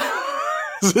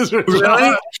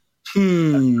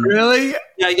 Really?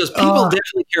 Yeah, he goes, people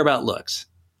definitely care about looks.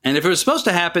 And if it was supposed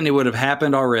to happen, it would have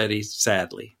happened already,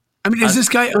 sadly. I mean, is this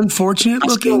guy unfortunate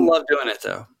looking? I still love doing it,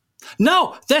 though.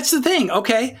 No, that's the thing.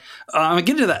 Okay. I'm going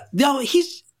to get into that. No,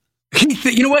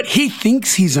 you know what? He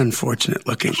thinks he's unfortunate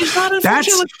looking. He's not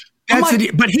unfortunate looking.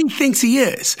 But he thinks he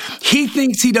is. He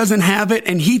thinks he doesn't have it,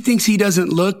 and he thinks he doesn't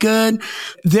look good.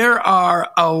 There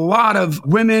are a lot of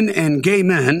women and gay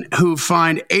men who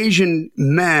find Asian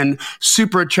men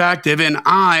super attractive, and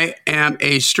I am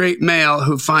a straight male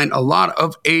who find a lot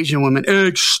of Asian women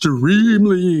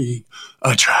extremely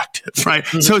attractive, right?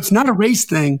 Mm-hmm. So it's not a race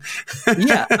thing.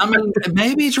 Yeah, I mean,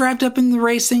 maybe it's wrapped up in the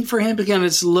race thing for him because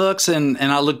it's looks, and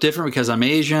I look different because I'm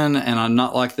Asian, and I'm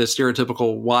not like the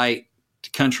stereotypical white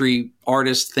country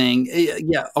artist thing.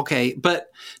 Yeah, okay.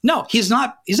 But no, he's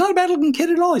not a bad looking kid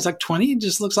at all. He's like 20. He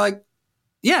just looks like,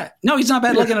 no, he's not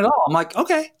bad looking at all. I'm like,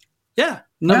 okay. Yeah.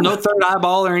 No third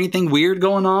eyeball or anything weird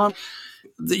going on.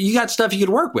 You got stuff you could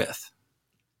work with.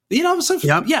 So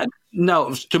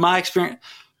no, to my experience,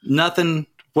 nothing.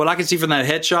 What I could see from that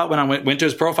headshot when I went to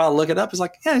his profile to look it up is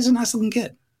like, yeah, he's a nice looking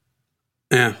kid.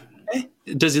 Yeah. Okay.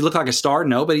 Does he look like a star?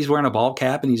 No, but he's wearing a ball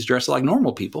cap and he's dressed like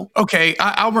normal people. Okay.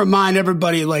 I'll remind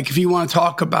everybody, like, if you want to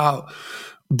talk about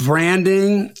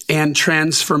branding and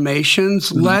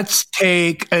transformations, let's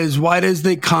take As White as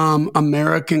They Come,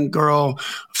 American Girl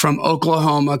from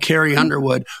Oklahoma, Carrie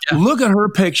Underwood. Yeah. Look at her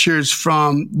pictures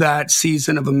from that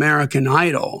season of American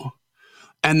Idol,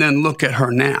 and then look at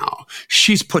her now.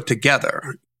 She's put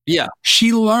together. Yeah.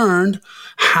 She learned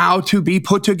how to be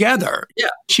put together. Yeah.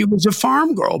 She was a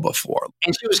farm girl before.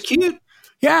 And she was cute.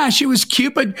 Yeah, she was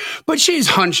cute, but she's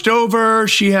hunched over.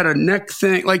 She had a neck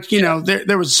thing, like,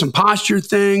 there was some posture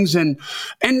things, and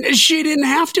she didn't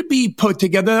have to be put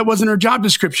together. That wasn't her job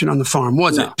description on the farm,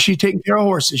 was it? She's taking care of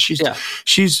horses.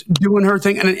 She's doing her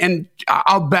thing, and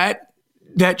I'll bet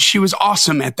that she was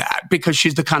awesome at that, because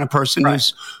she's the kind of person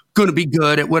who's going to be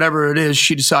good at whatever it is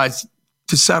she decides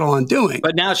to settle on doing.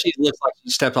 But now she looks like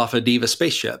she stepped off a Diva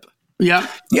spaceship. Yeah,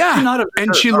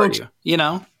 and she looks,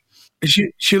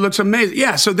 She looks amazing.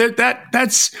 Yeah. So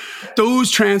that's those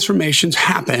transformations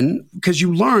happen because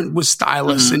you learn with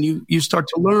stylists, and you start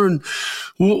to learn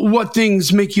what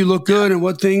things make you look good and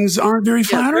what things aren't very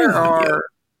flattering.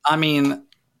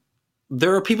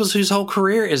 There are people whose whole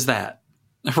career is that,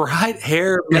 right?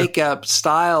 Hair, makeup,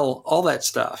 style, all that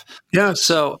stuff. Yeah.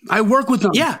 So I work with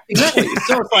them. Yeah, exactly.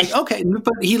 So it's like, okay,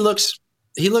 but he looks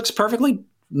perfectly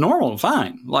normal and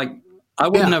fine. Like, I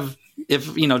wouldn't have,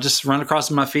 if, just run across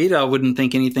my feed, I wouldn't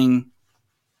think anything.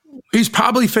 He's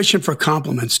probably fishing for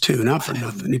compliments too, not for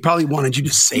nothing. He probably wanted you to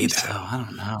say that. So I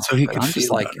don't know. So he could feel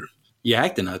just like, better. You're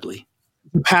acting ugly.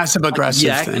 The passive aggressive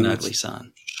You're thing. acting ugly,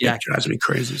 son. It drives me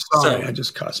crazy. Sorry, I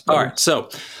just cussed. All right. So,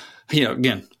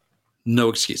 again, no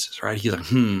excuses, right? He's like,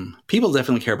 people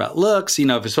definitely care about looks.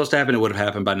 If it's supposed to happen, it would have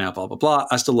happened by now, blah, blah, blah.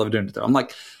 I still love doing it though. I'm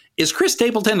like, is Chris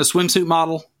Stapleton a swimsuit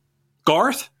model?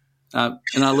 Garth? And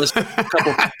I list a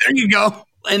couple. There you go.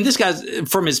 And this guy's,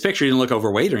 from his picture, he didn't look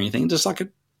overweight or anything. Just like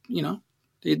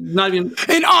not even.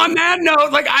 And on that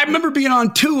note, like, I remember being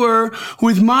on tour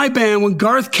with my band when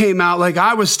Garth came out. Like,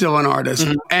 I was still an artist,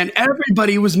 and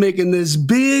everybody was making this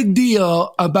big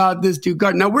deal about this dude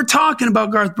Garth. Now we're talking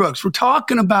about Garth Brooks. We're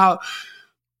talking about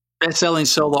best-selling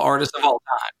solo artist of all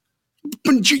time.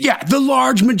 But yeah, the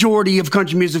large majority of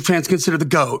country music fans consider the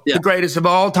GOAT, the greatest of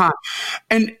all time,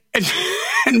 and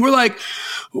we're like,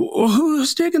 well,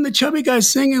 who's taking the chubby guy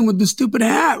singing with the stupid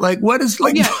hat? Like, what is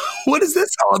what is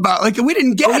this all about? Like, we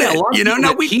didn't get it,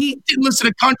 No, we didn't listen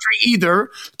to country either,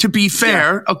 to be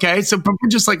fair. Yeah. Okay. So we're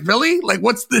just like, really? Like,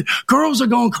 girls are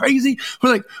going crazy.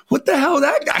 We're like, what the hell,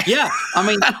 that guy? Yeah. I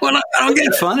mean, I don't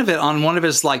get fun of it on one of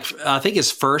his, I think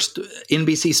his first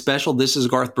NBC special, This Is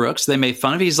Garth Brooks. They made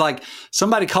fun of it. He's like,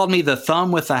 somebody called me the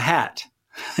thumb with a hat.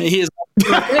 He is. I'm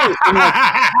like,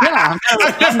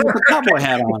 I'm with a cowboy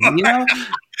hat on,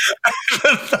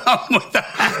 The thumb with the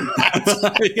hat. Oh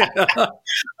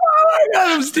my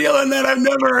God, I'm stealing that. I've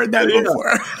never heard that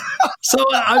before. So,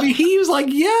 he was like,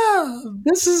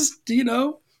 this is,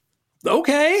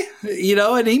 okay,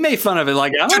 and he made fun of it.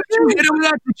 Like, Did you hit him with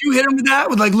that? Did you hit him with that?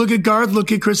 With like, look at Garth,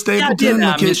 look at Chris Stapleton.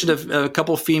 Yeah, I mentioned a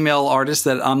couple of female artists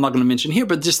that I'm not going to mention here,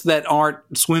 but just that aren't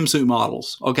swimsuit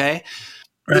models. Okay.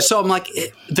 Right. So I'm like,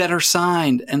 that are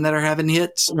signed and that are having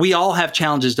hits. We all have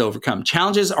challenges to overcome.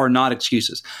 Challenges are not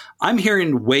excuses. I'm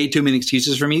hearing way too many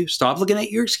excuses from you. Stop looking at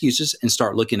your excuses and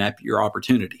start looking at your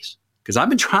opportunities. Because I've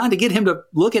been trying to get him to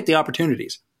look at the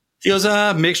opportunities. He goes,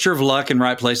 a mixture of luck and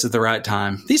right place at the right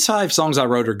time. These 5 songs I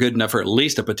wrote are good enough for at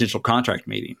least a potential contract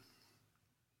meeting.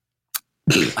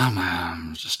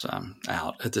 I'm just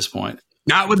out at this point.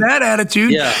 Not with that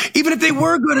attitude. Yeah. Even if they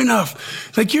were good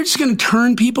enough, like, you're just going to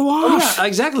turn people off. Yeah,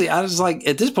 exactly. I was like,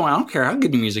 at this point, I don't care how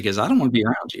good your music is. I don't want to be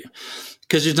around you,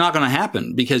 because it's not going to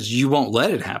happen, because you won't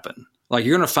let it happen. Like,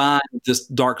 you're going to find this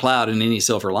dark cloud in any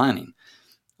silver lining.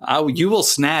 You will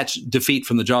snatch defeat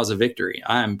from the jaws of victory.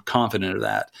 I am confident of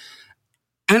that.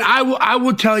 And I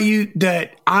will tell you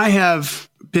that I have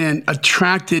been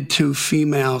attracted to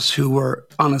females who were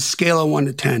on a scale of 1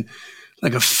 to 10.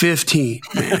 Like a 15,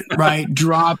 man, right?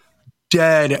 Drop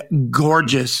dead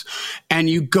gorgeous. And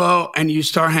you go and you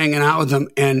start hanging out with them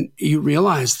and you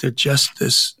realize they're just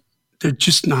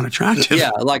not attractive.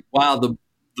 Yeah. Like, wow, the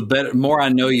more I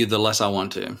know you, the less I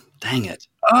want to. Dang it.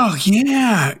 Oh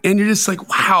yeah. And you're just like,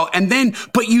 wow. And then,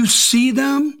 but you see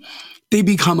them, they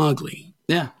become ugly.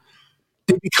 Yeah.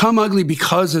 they become ugly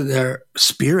because of their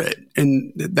spirit,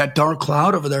 and that dark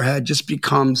cloud over their head just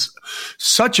becomes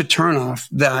such a turnoff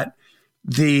that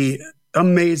the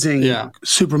amazing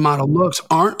supermodel looks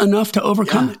aren't enough to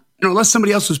overcome it. You know, unless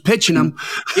somebody else was pitching them.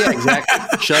 Yeah,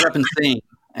 exactly. Shut up and sing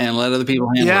and let other people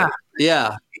handle it.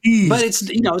 Yeah. But it's,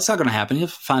 you know, it's not going to happen. You'll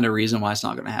find a reason why it's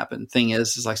not going to happen. Thing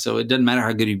is, it's like, so it doesn't matter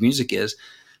how good your music is.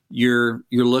 You're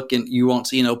looking, you won't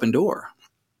see an open door.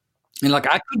 And like,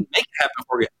 I couldn't make it happen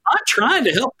for you. I'm trying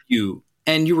to help you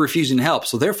and you're refusing to help.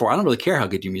 So therefore, I don't really care how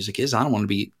good your music is. I don't want to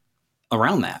be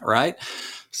around that. Right.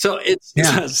 So it's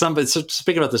somebody. So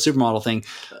speaking about the supermodel thing,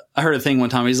 I heard a thing one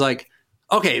time. He's like,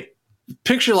 okay,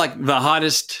 picture like the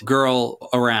hottest girl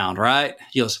around, right?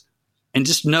 He goes, and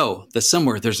just know that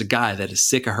somewhere there's a guy that is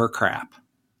sick of her crap.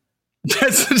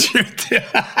 That's the truth.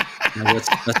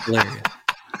 That's hilarious.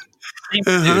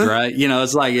 Dude, right? You know,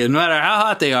 it's like, no matter how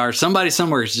hot they are, somebody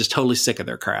somewhere is just totally sick of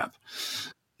their crap.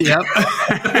 Yep.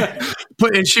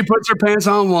 And she puts her pants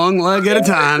on one leg at a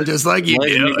time, just like you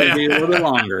do. Maybe a little bit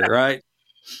longer, right?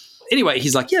 Anyway,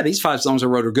 he's like, yeah, these 5 songs I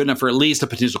wrote are good enough for at least a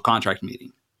potential contract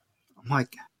meeting. I'm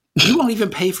like, you won't even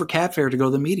pay for cab fare to go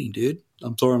to the meeting, dude.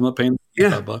 I'm sorry, I'm not paying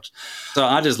 $5. So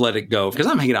I just let it go because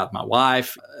I'm hanging out with my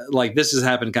wife. Like, this has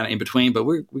happened kind of in between, but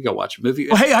we go watch a movie.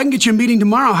 Well, hey, I can get you a meeting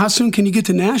tomorrow. How soon can you get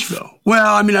to Nashville?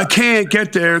 Well, I mean, I can't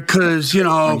get there because, you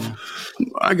know,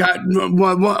 I got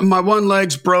my one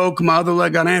leg's broke, my other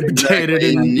leg got amputated,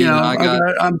 exactly. And you know,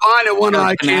 I'm blind in one eye,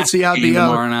 I can't see out the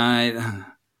other. Tomorrow night.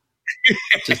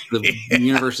 Just the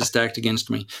universe is stacked against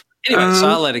me. Anyway, so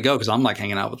I let it go because I'm like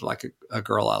hanging out with like a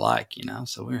girl I like, you know.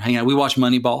 So we're hanging out. We watched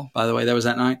Moneyball, by the way. That was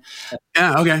that night.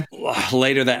 Yeah, okay.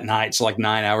 Later that night, so like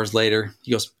 9 hours later,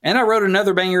 he goes, and I wrote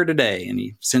another banger today. And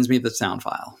he sends me the sound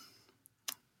file.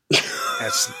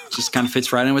 That's just kind of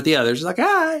fits right in with the others. It's like,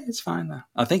 it's fine.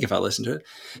 I think if I listen to it.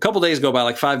 A couple days go by,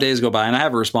 like 5 days go by, and I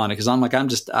haven't responded because I'm like,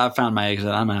 I found my exit.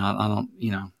 I'm out. I don't,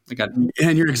 you know.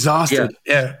 And you're exhausted.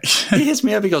 Yeah. He hits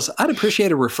me up. He goes, I'd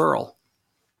appreciate a referral.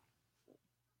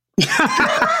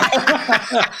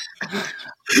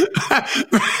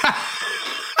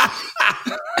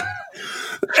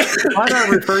 Why don't I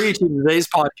refer you to today's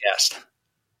podcast?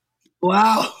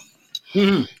 Wow.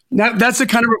 Mm-hmm. That's the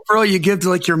kind of referral you give to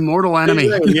like your mortal enemy.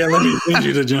 Yeah, let me send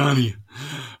you to Johnny.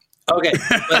 Okay.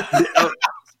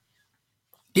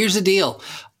 Here's the deal.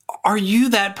 Are you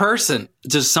that person?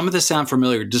 Does some of this sound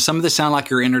familiar? Does some of this sound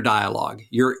like your inner dialogue,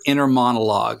 your inner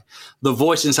monologue, the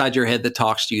voice inside your head that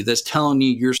talks to you, that's telling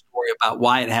you your story about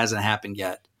why it hasn't happened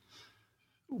yet?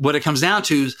 What it comes down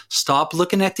to is stop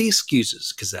looking at the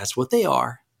excuses, because that's what they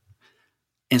are,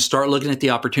 and start looking at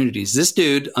the opportunities. This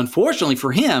dude, unfortunately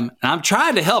for him, and I'm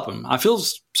trying to help him. I feel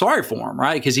sorry for him,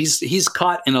 right? Because he's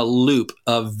caught in a loop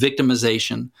of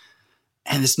victimization,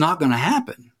 and it's not going to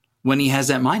happen. When he has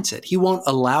that mindset, he won't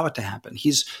allow it to happen.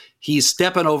 He's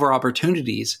stepping over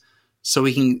opportunities so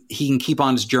he can keep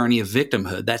on his journey of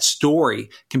victimhood. That story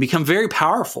can become very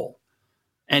powerful,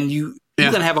 and you're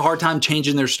going to have a hard time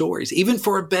changing their stories, even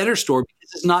for a better story,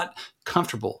 because it's not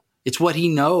comfortable. It's what he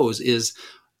knows is,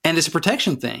 and it's a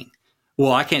protection thing.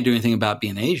 Well, I can't do anything about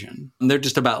being Asian. They're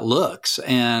just about looks,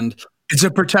 and it's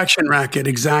a protection racket,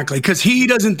 exactly, because he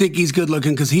doesn't think he's good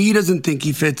looking, because he doesn't think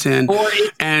he fits in, or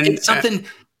it's something.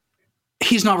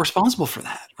 He's not responsible for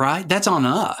that, right? That's on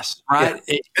us, right?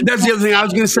 Yeah. That's the other thing I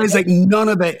was going to say is like none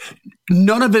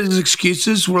of his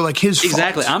excuses were like his fault.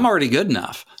 Exactly. I'm already good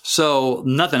enough. So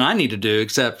nothing I need to do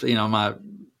except, you know, my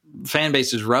fan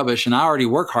base is rubbish and I already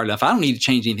work hard enough. I don't need to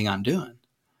change anything I'm doing.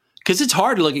 Because it's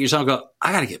hard to look at yourself and go,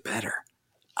 I got to get better.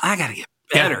 I got to get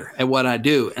better at what I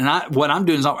do. And what I'm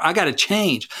doing is I got to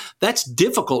change. That's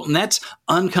difficult and that's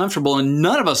uncomfortable. And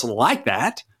none of us like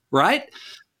that, right?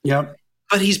 Yep.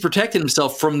 But he's protecting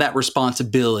himself from that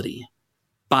responsibility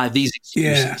by these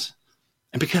excuses.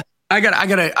 And because I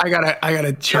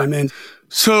gotta chime in.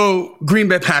 So Green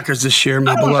Bay Packers this year,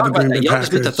 my beloved Green Bay Y'all Packers.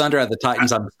 just beat the Thunder at the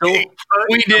Titans. We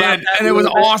did, and it was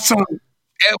awesome.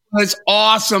 It was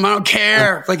awesome. I don't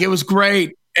care. Like, it was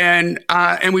great. And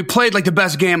we played like the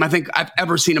best game I think I've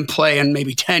ever seen him play in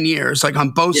maybe 10 years, like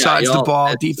on both sides of the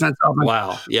ball, defense, offense.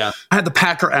 Wow. Yeah. I had the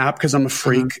Packer app because I'm a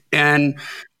freak. And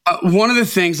one of the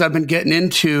things I've been getting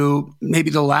into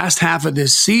maybe the last half of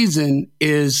this season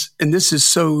is, and this is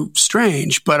so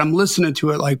strange, but I'm listening to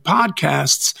it like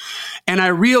podcasts. And I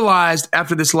realized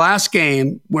after this last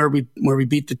game where we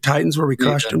beat the Titans, where we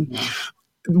crushed them,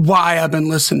 why I've been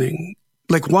listening.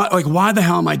 Like, why the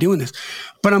hell am I doing this?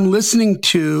 But I'm listening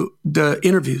to the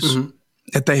interviews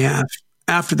that they have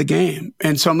after the game.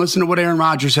 And so I'm listening to what Aaron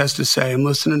Rodgers has to say. I'm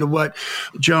listening to what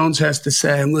Jones has to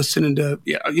say. I'm listening to,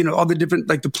 all the different,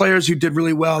 like the players who did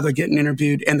really well, they're getting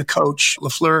interviewed, and the coach,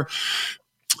 LaFleur.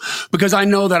 because I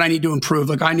know that I need to improve.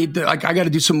 Like I got to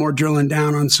do some more drilling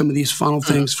down on some of these funnel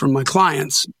things for my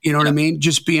clients. You know what I mean?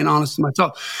 Just being honest with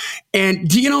myself. And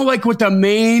do you know like what the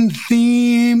main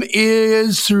theme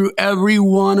is through every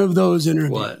one of those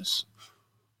interviews?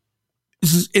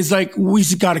 It's like, we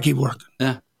got to keep working.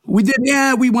 Yeah. We did.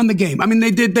 Yeah, we won the game. I mean, they're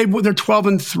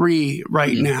 12-3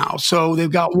 right now. So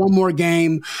they've got one more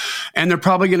game and they're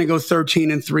probably going to go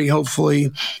 13-3,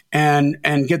 hopefully, and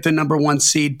get the number 1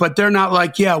 seed. But they're not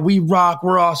like, yeah, we rock.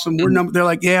 We're awesome. They're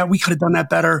like, yeah, we could have done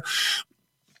that better.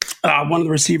 One of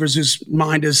the receivers whose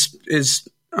mind is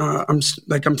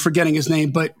I'm forgetting his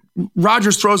name, but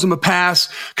Rodgers throws him a pass,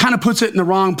 kind of puts it in the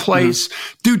wrong place.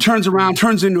 Dude turns around,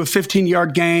 turns into a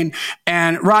 15-yard gain.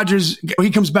 And Rodgers, he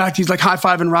comes back, he's like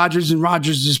high-fiving Rodgers, and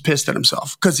Rodgers is pissed at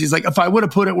himself because he's like, if I would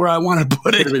have put it where I wanted to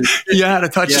put it, you had a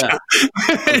touchdown.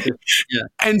 Yeah.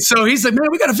 And so he's like, man,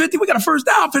 we got a first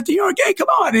down, 15-yard gain. Come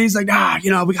on. And he's like,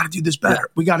 we got to do this better.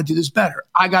 We got to do this better.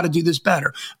 I got to do this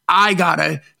better. I got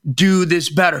to do this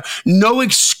better. No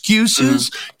excuses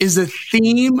is a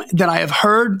theme that I have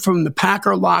heard from the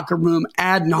Packer locker room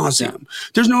ad nauseum.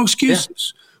 There's no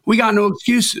excuses. We got no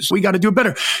excuses. We got to do it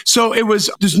better. So it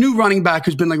was this new running back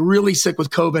who's been like really sick with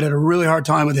COVID, had a really hard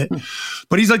time with it.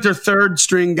 But he's like their third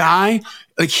string guy.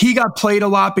 Like he got played a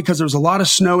lot because there was a lot of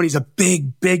snow and he's a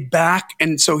big back.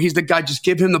 And so he's the guy, just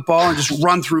give him the ball and just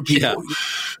run through people.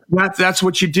 Yeah. That's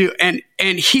what you do. And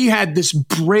he had this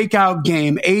breakout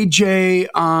game. AJ,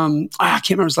 I can't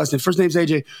remember his last name. First name's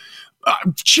AJ.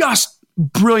 Just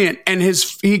brilliant. And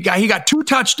he got 2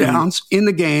 touchdowns in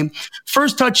the game.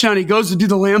 First touchdown, he goes to do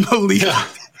the Lambeau leap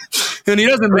and he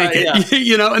doesn't make it,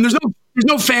 you know, and there's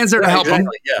no fans there to help him.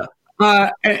 Yeah.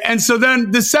 And so then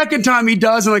the second time he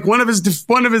does, and like one of his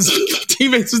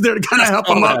teammates is there to kind of help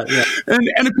him up. Yeah.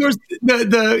 And of course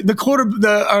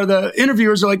the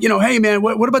interviewers are like, you know, hey man,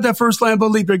 what about that first Lambeau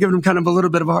leap? They're giving him kind of a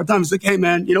little bit of a hard time. It's like, hey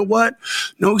man, you know what?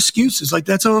 No excuses. Like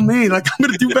that's on me. Like I'm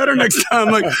going to do better next time.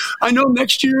 Like I know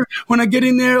next year when I get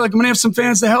in there, like I'm going to have some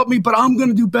fans to help me, but I'm going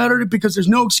to do better because there's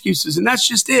no excuses. And that's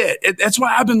just it. That's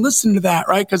why I've been listening to that,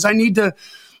 right? Because I've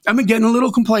been getting a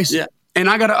little complacent. Yeah. And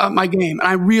I got to up my game. And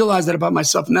I realize that about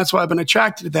myself. And that's why I've been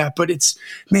attracted to that. But it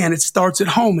starts at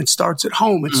home. It starts at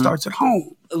home. It starts at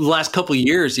home. The last couple of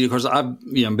years, of course, I've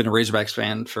been a Razorbacks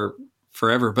fan for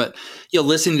forever. But,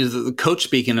 listening to the coach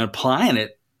speaking and applying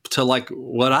it to like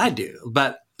what I do.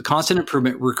 But constant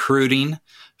improvement, recruiting,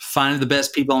 finding the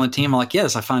best people on the team. I'm like,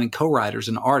 yes, I find co-writers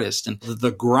and artists and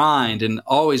the grind and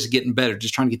always getting better,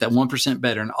 just trying to get that 1%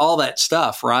 better and all that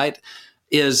stuff, right,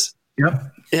 is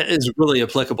really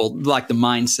applicable, like the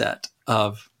mindset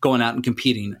of going out and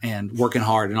competing and working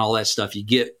hard and all that stuff. You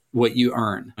get what you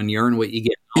earn and you earn what you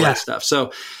get, all that stuff.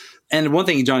 So, and one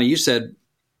thing, Johnny, you said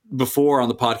before on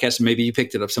the podcast, and maybe you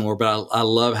picked it up somewhere, but I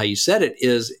love how you said it,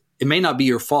 is it may not be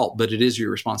your fault, but it is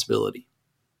your responsibility.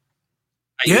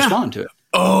 How you respond to it.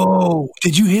 Oh,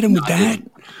 did you hit him with that?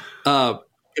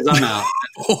 Because I'm out.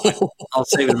 I'll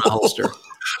save it in my holster.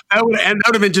 That would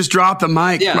have been just drop the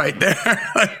mic right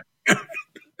there.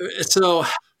 So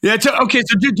okay.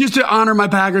 So just to honor my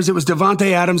Packers, it was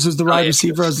Devontae Adams was the wide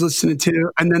receiver I was listening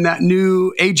to, and then that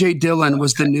new AJ Dillon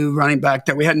was the new running back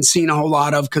that we hadn't seen a whole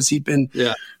lot of because he'd been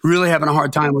really having a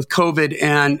hard time with COVID.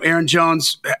 And Aaron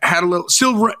Jones had a little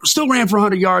still ran for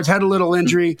 100 yards, had a little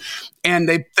injury, and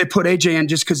they put AJ in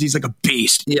just because he's like a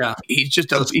beast. Yeah, he's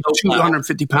just he's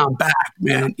 250-pound back,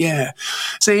 man. Yeah,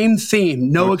 same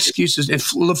theme, no excuses. And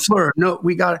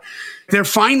LaFleur, they're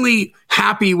finally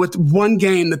happy with one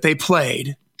game that they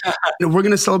played. And we're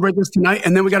going to celebrate this tonight,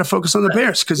 and then we got to focus on the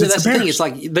Bears because it's the Bears. Thing. It's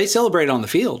like they celebrate on the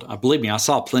field. Believe me, I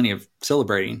saw plenty of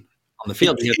celebrating on the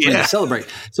field. They had plenty to celebrate.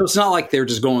 So it's not like they're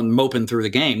just going moping through the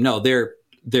game. No, they're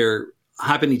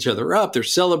hyping each other up. They're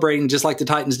celebrating just like the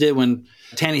Titans did when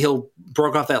Tannehill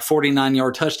broke off that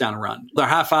 49-yard touchdown run. They're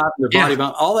high-fiving, their body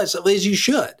bump, all that stuff, as you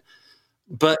should.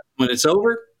 But when it's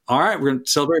over, all right, we're going to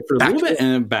celebrate for a little bit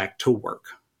and then back to work.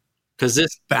 Because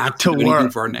this back to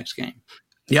work for our next game.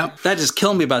 Yep. That just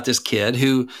killed me about this kid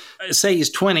who, say he's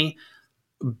 20,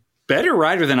 better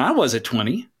writer than I was at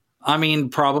 20. I mean,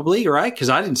 probably, right? Because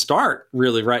I didn't start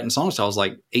really writing songs till I was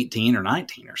like 18 or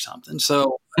 19 or something.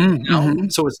 So,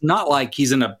 so it's not like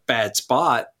he's in a bad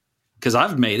spot because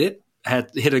I've made it,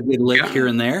 hit a good lick here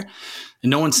and there. And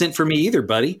no one sent for me either,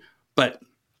 buddy. But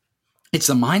it's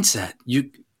the mindset.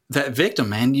 That victim,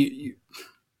 man, you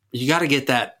got to get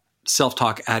that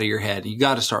self-talk out of your head. You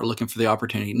got to start looking for the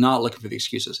opportunity, not looking for the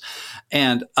excuses.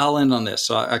 And I'll end on this.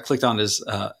 So I clicked on his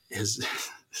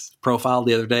profile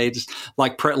the other day, just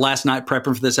like last night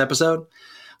prepping for this episode.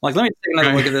 Like, let me take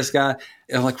another look at this guy.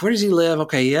 I'm like, where does he live?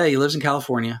 Okay, yeah, he lives in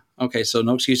California. Okay, so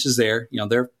no excuses there.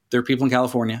 There are people in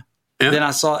California. Then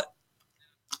I saw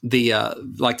the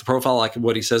profile, like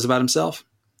what he says about himself.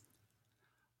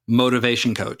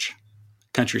 Motivation coach,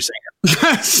 country singer.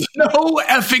 No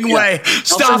effing way.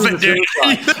 Stop it, dude.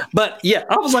 But yeah,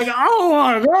 I was like, oh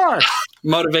my gosh.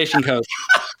 Motivation coach.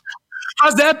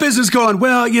 How's that business going?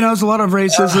 Well, there's a lot of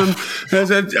racism.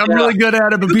 I'm really good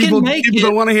at it, but people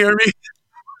don't want to hear me.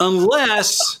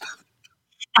 Unless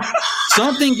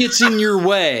something gets in your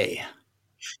way.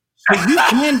 So you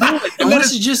can do it.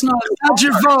 Unless it's just not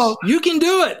your fault. You can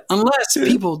do it. Unless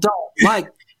people don't like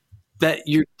that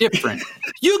you're different.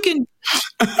 You can.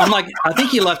 I'm like, I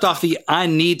think he left off the I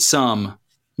need some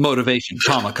motivation,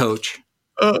 coach.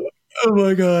 Oh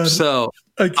my God. So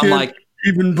I can't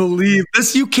even believe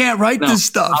this. You can't write this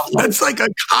stuff. That's like a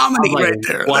comedy right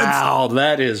there. Wow,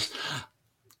 that is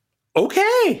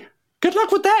okay. Good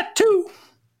luck with that too.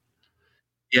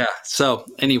 Yeah. So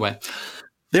anyway,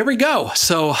 there we go.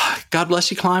 So God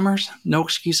bless you, climbers. No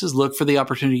excuses. Look for the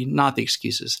opportunity, not the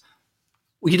excuses.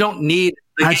 You don't need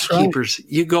the gatekeepers.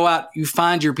 Right. You go out, you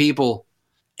find your people.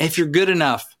 If you're good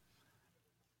enough,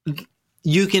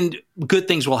 good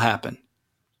things will happen.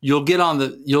 You'll get on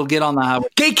the highway.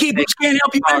 Gatekeepers can't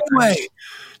help you anyway.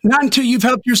 Not until you've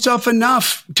helped yourself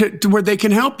enough to where they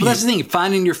can help you. That's the thing.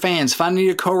 Finding your fans, finding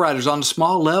your co-writers on a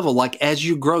small level. Like as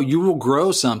you grow, you will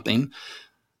grow something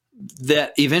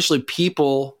that eventually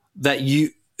people that who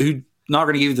not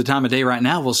going to give you the time of day right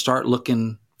now will start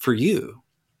looking for you.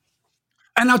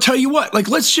 And I'll tell you what,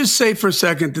 let's just say for a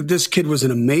second that this kid was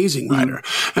an amazing writer.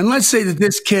 And let's say that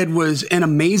this kid was an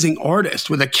amazing artist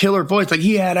with a killer voice. Like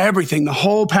he had everything, the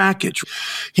whole package.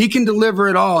 He can deliver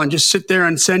it all and just sit there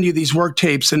and send you these work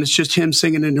tapes. And it's just him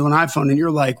singing into an iPhone. And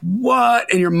you're like,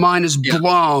 what? And your mind is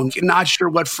blown. You're not sure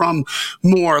what from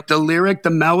more, the lyric, the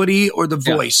melody, or the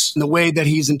voice, and the way that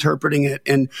he's interpreting it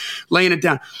and laying it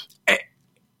down.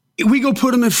 We go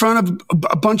put him in front of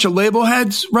a bunch of label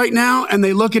heads right now, and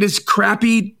they look at his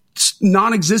crappy,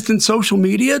 non-existent social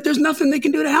media. There's nothing they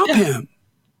can do to help him.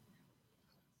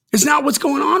 It's not what's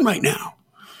going on right now.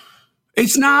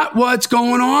 It's not what's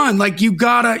going on. Like you've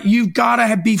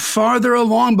gotta be farther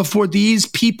along before these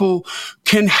people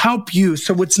can help you.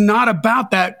 So it's not about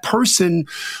that person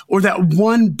or that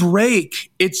one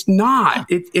break. It's not.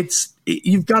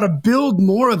 You've got to build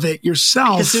more of it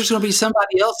yourself. Because there's going to be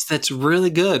somebody else that's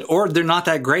really good, or they're not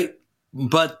that great,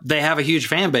 but they have a huge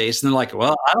fan base, and they're like,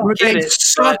 "Well, I don't get it." They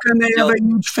suck, and they have a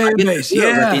huge fan base.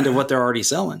 At the end of what they're already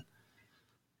selling,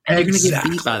 and you're going to get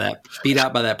beat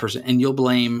out by that person, and you'll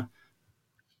blame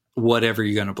whatever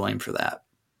you're going to blame for that.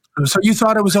 So you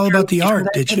thought it was all about the art,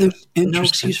 did you? No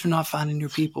excuse for not finding your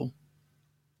people.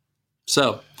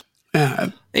 So,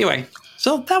 anyway,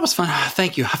 so that was fun.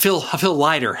 Thank you. I feel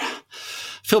lighter. I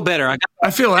feel better.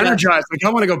 I feel energized. Like I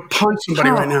want to go punch somebody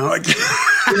right now. Like,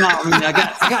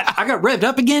 I got revved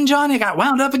up again, Johnny. I got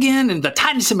wound up again, and the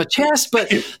tightness in my chest. But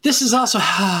this is also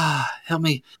help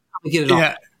me get it off.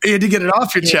 Yeah, you had to get it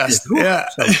off your chest. Yeah.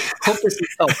 So,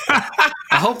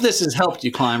 I hope this has helped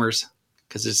you, climbers,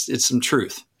 because it's some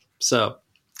truth. So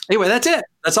anyway, that's it.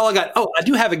 That's all I got. Oh, I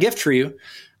do have a gift for you.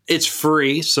 It's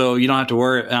free, so you don't have to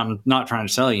worry. I'm not trying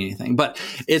to sell you anything, but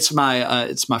it's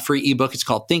my free ebook. It's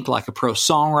called Think Like a Pro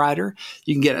Songwriter.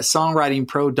 You can get it at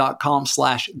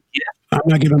songwritingpro.com/gift. I'm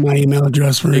not giving my email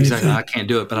address for anything. Exactly. I can't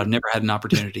do it, but I've never had an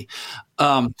opportunity.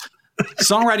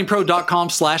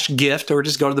 Songwritingpro.com/gift, or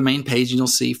just go to the main page and you'll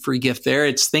see free gift there.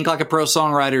 It's Think Like a Pro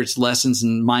Songwriter. It's lessons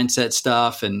and mindset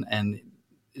stuff and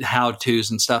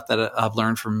how-tos and stuff that I've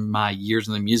learned from my years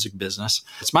in the music business.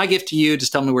 It's my gift to you.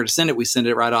 Just tell me where to send it. We send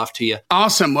it right off to you.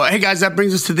 Awesome. Well, hey guys, that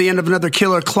brings us to the end of another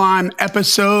Killer Climb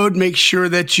episode. Make sure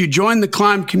that you join the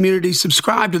Climb community,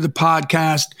 subscribe to the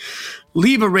podcast,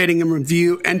 leave a rating and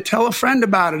review, and tell a friend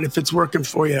about it if it's working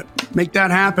for you. Make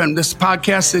that happen. This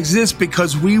podcast exists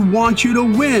because we want you to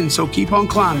win. So keep on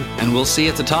climbing. And we'll see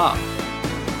you at the top.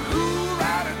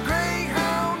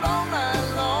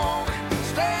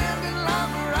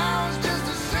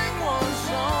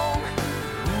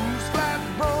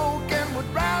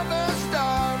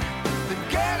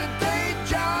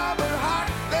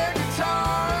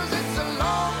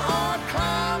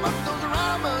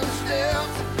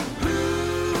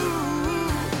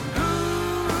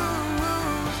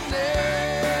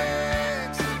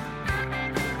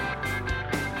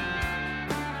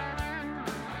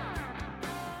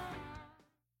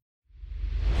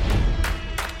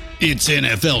 It's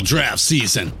NFL draft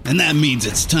season, and that means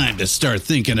it's time to start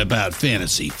thinking about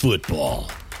fantasy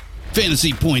football.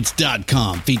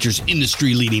 FantasyPoints.com features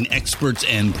industry-leading experts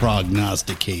and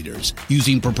prognosticators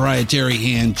using proprietary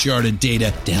hand-charted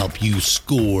data to help you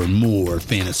score more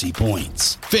fantasy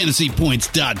points.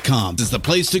 FantasyPoints.com is the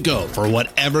place to go for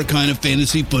whatever kind of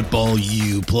fantasy football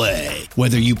you play.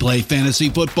 Whether you play fantasy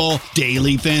football,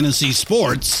 daily fantasy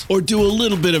sports, or do a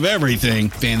little bit of everything,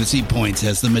 Fantasy Points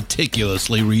has the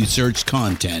meticulously researched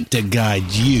content to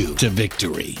guide you to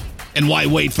victory. And why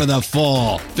wait for the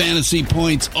fall? Fantasy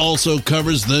Points also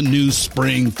covers the new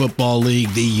spring football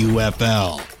league, the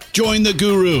UFL. Join the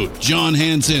guru, John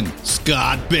Hansen,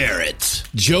 Scott Barrett,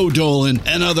 Joe Dolan,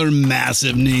 and other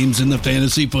massive names in the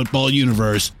fantasy football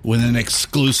universe with an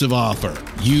exclusive offer.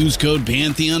 Use code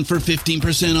Pantheon for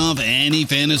 15% off any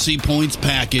Fantasy Points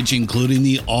package, including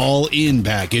the all-in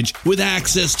package, with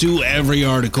access to every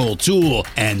article, tool,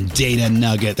 and data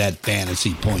nugget that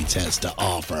Fantasy Points has to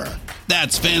offer.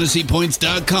 That's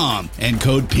FantasyPoints.com and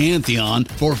code Pantheon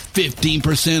for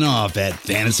 15% off at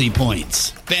Fantasy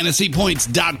Points.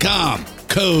 FantasyPoints.com,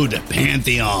 code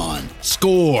Pantheon.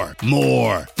 Score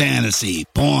more fantasy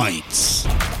points.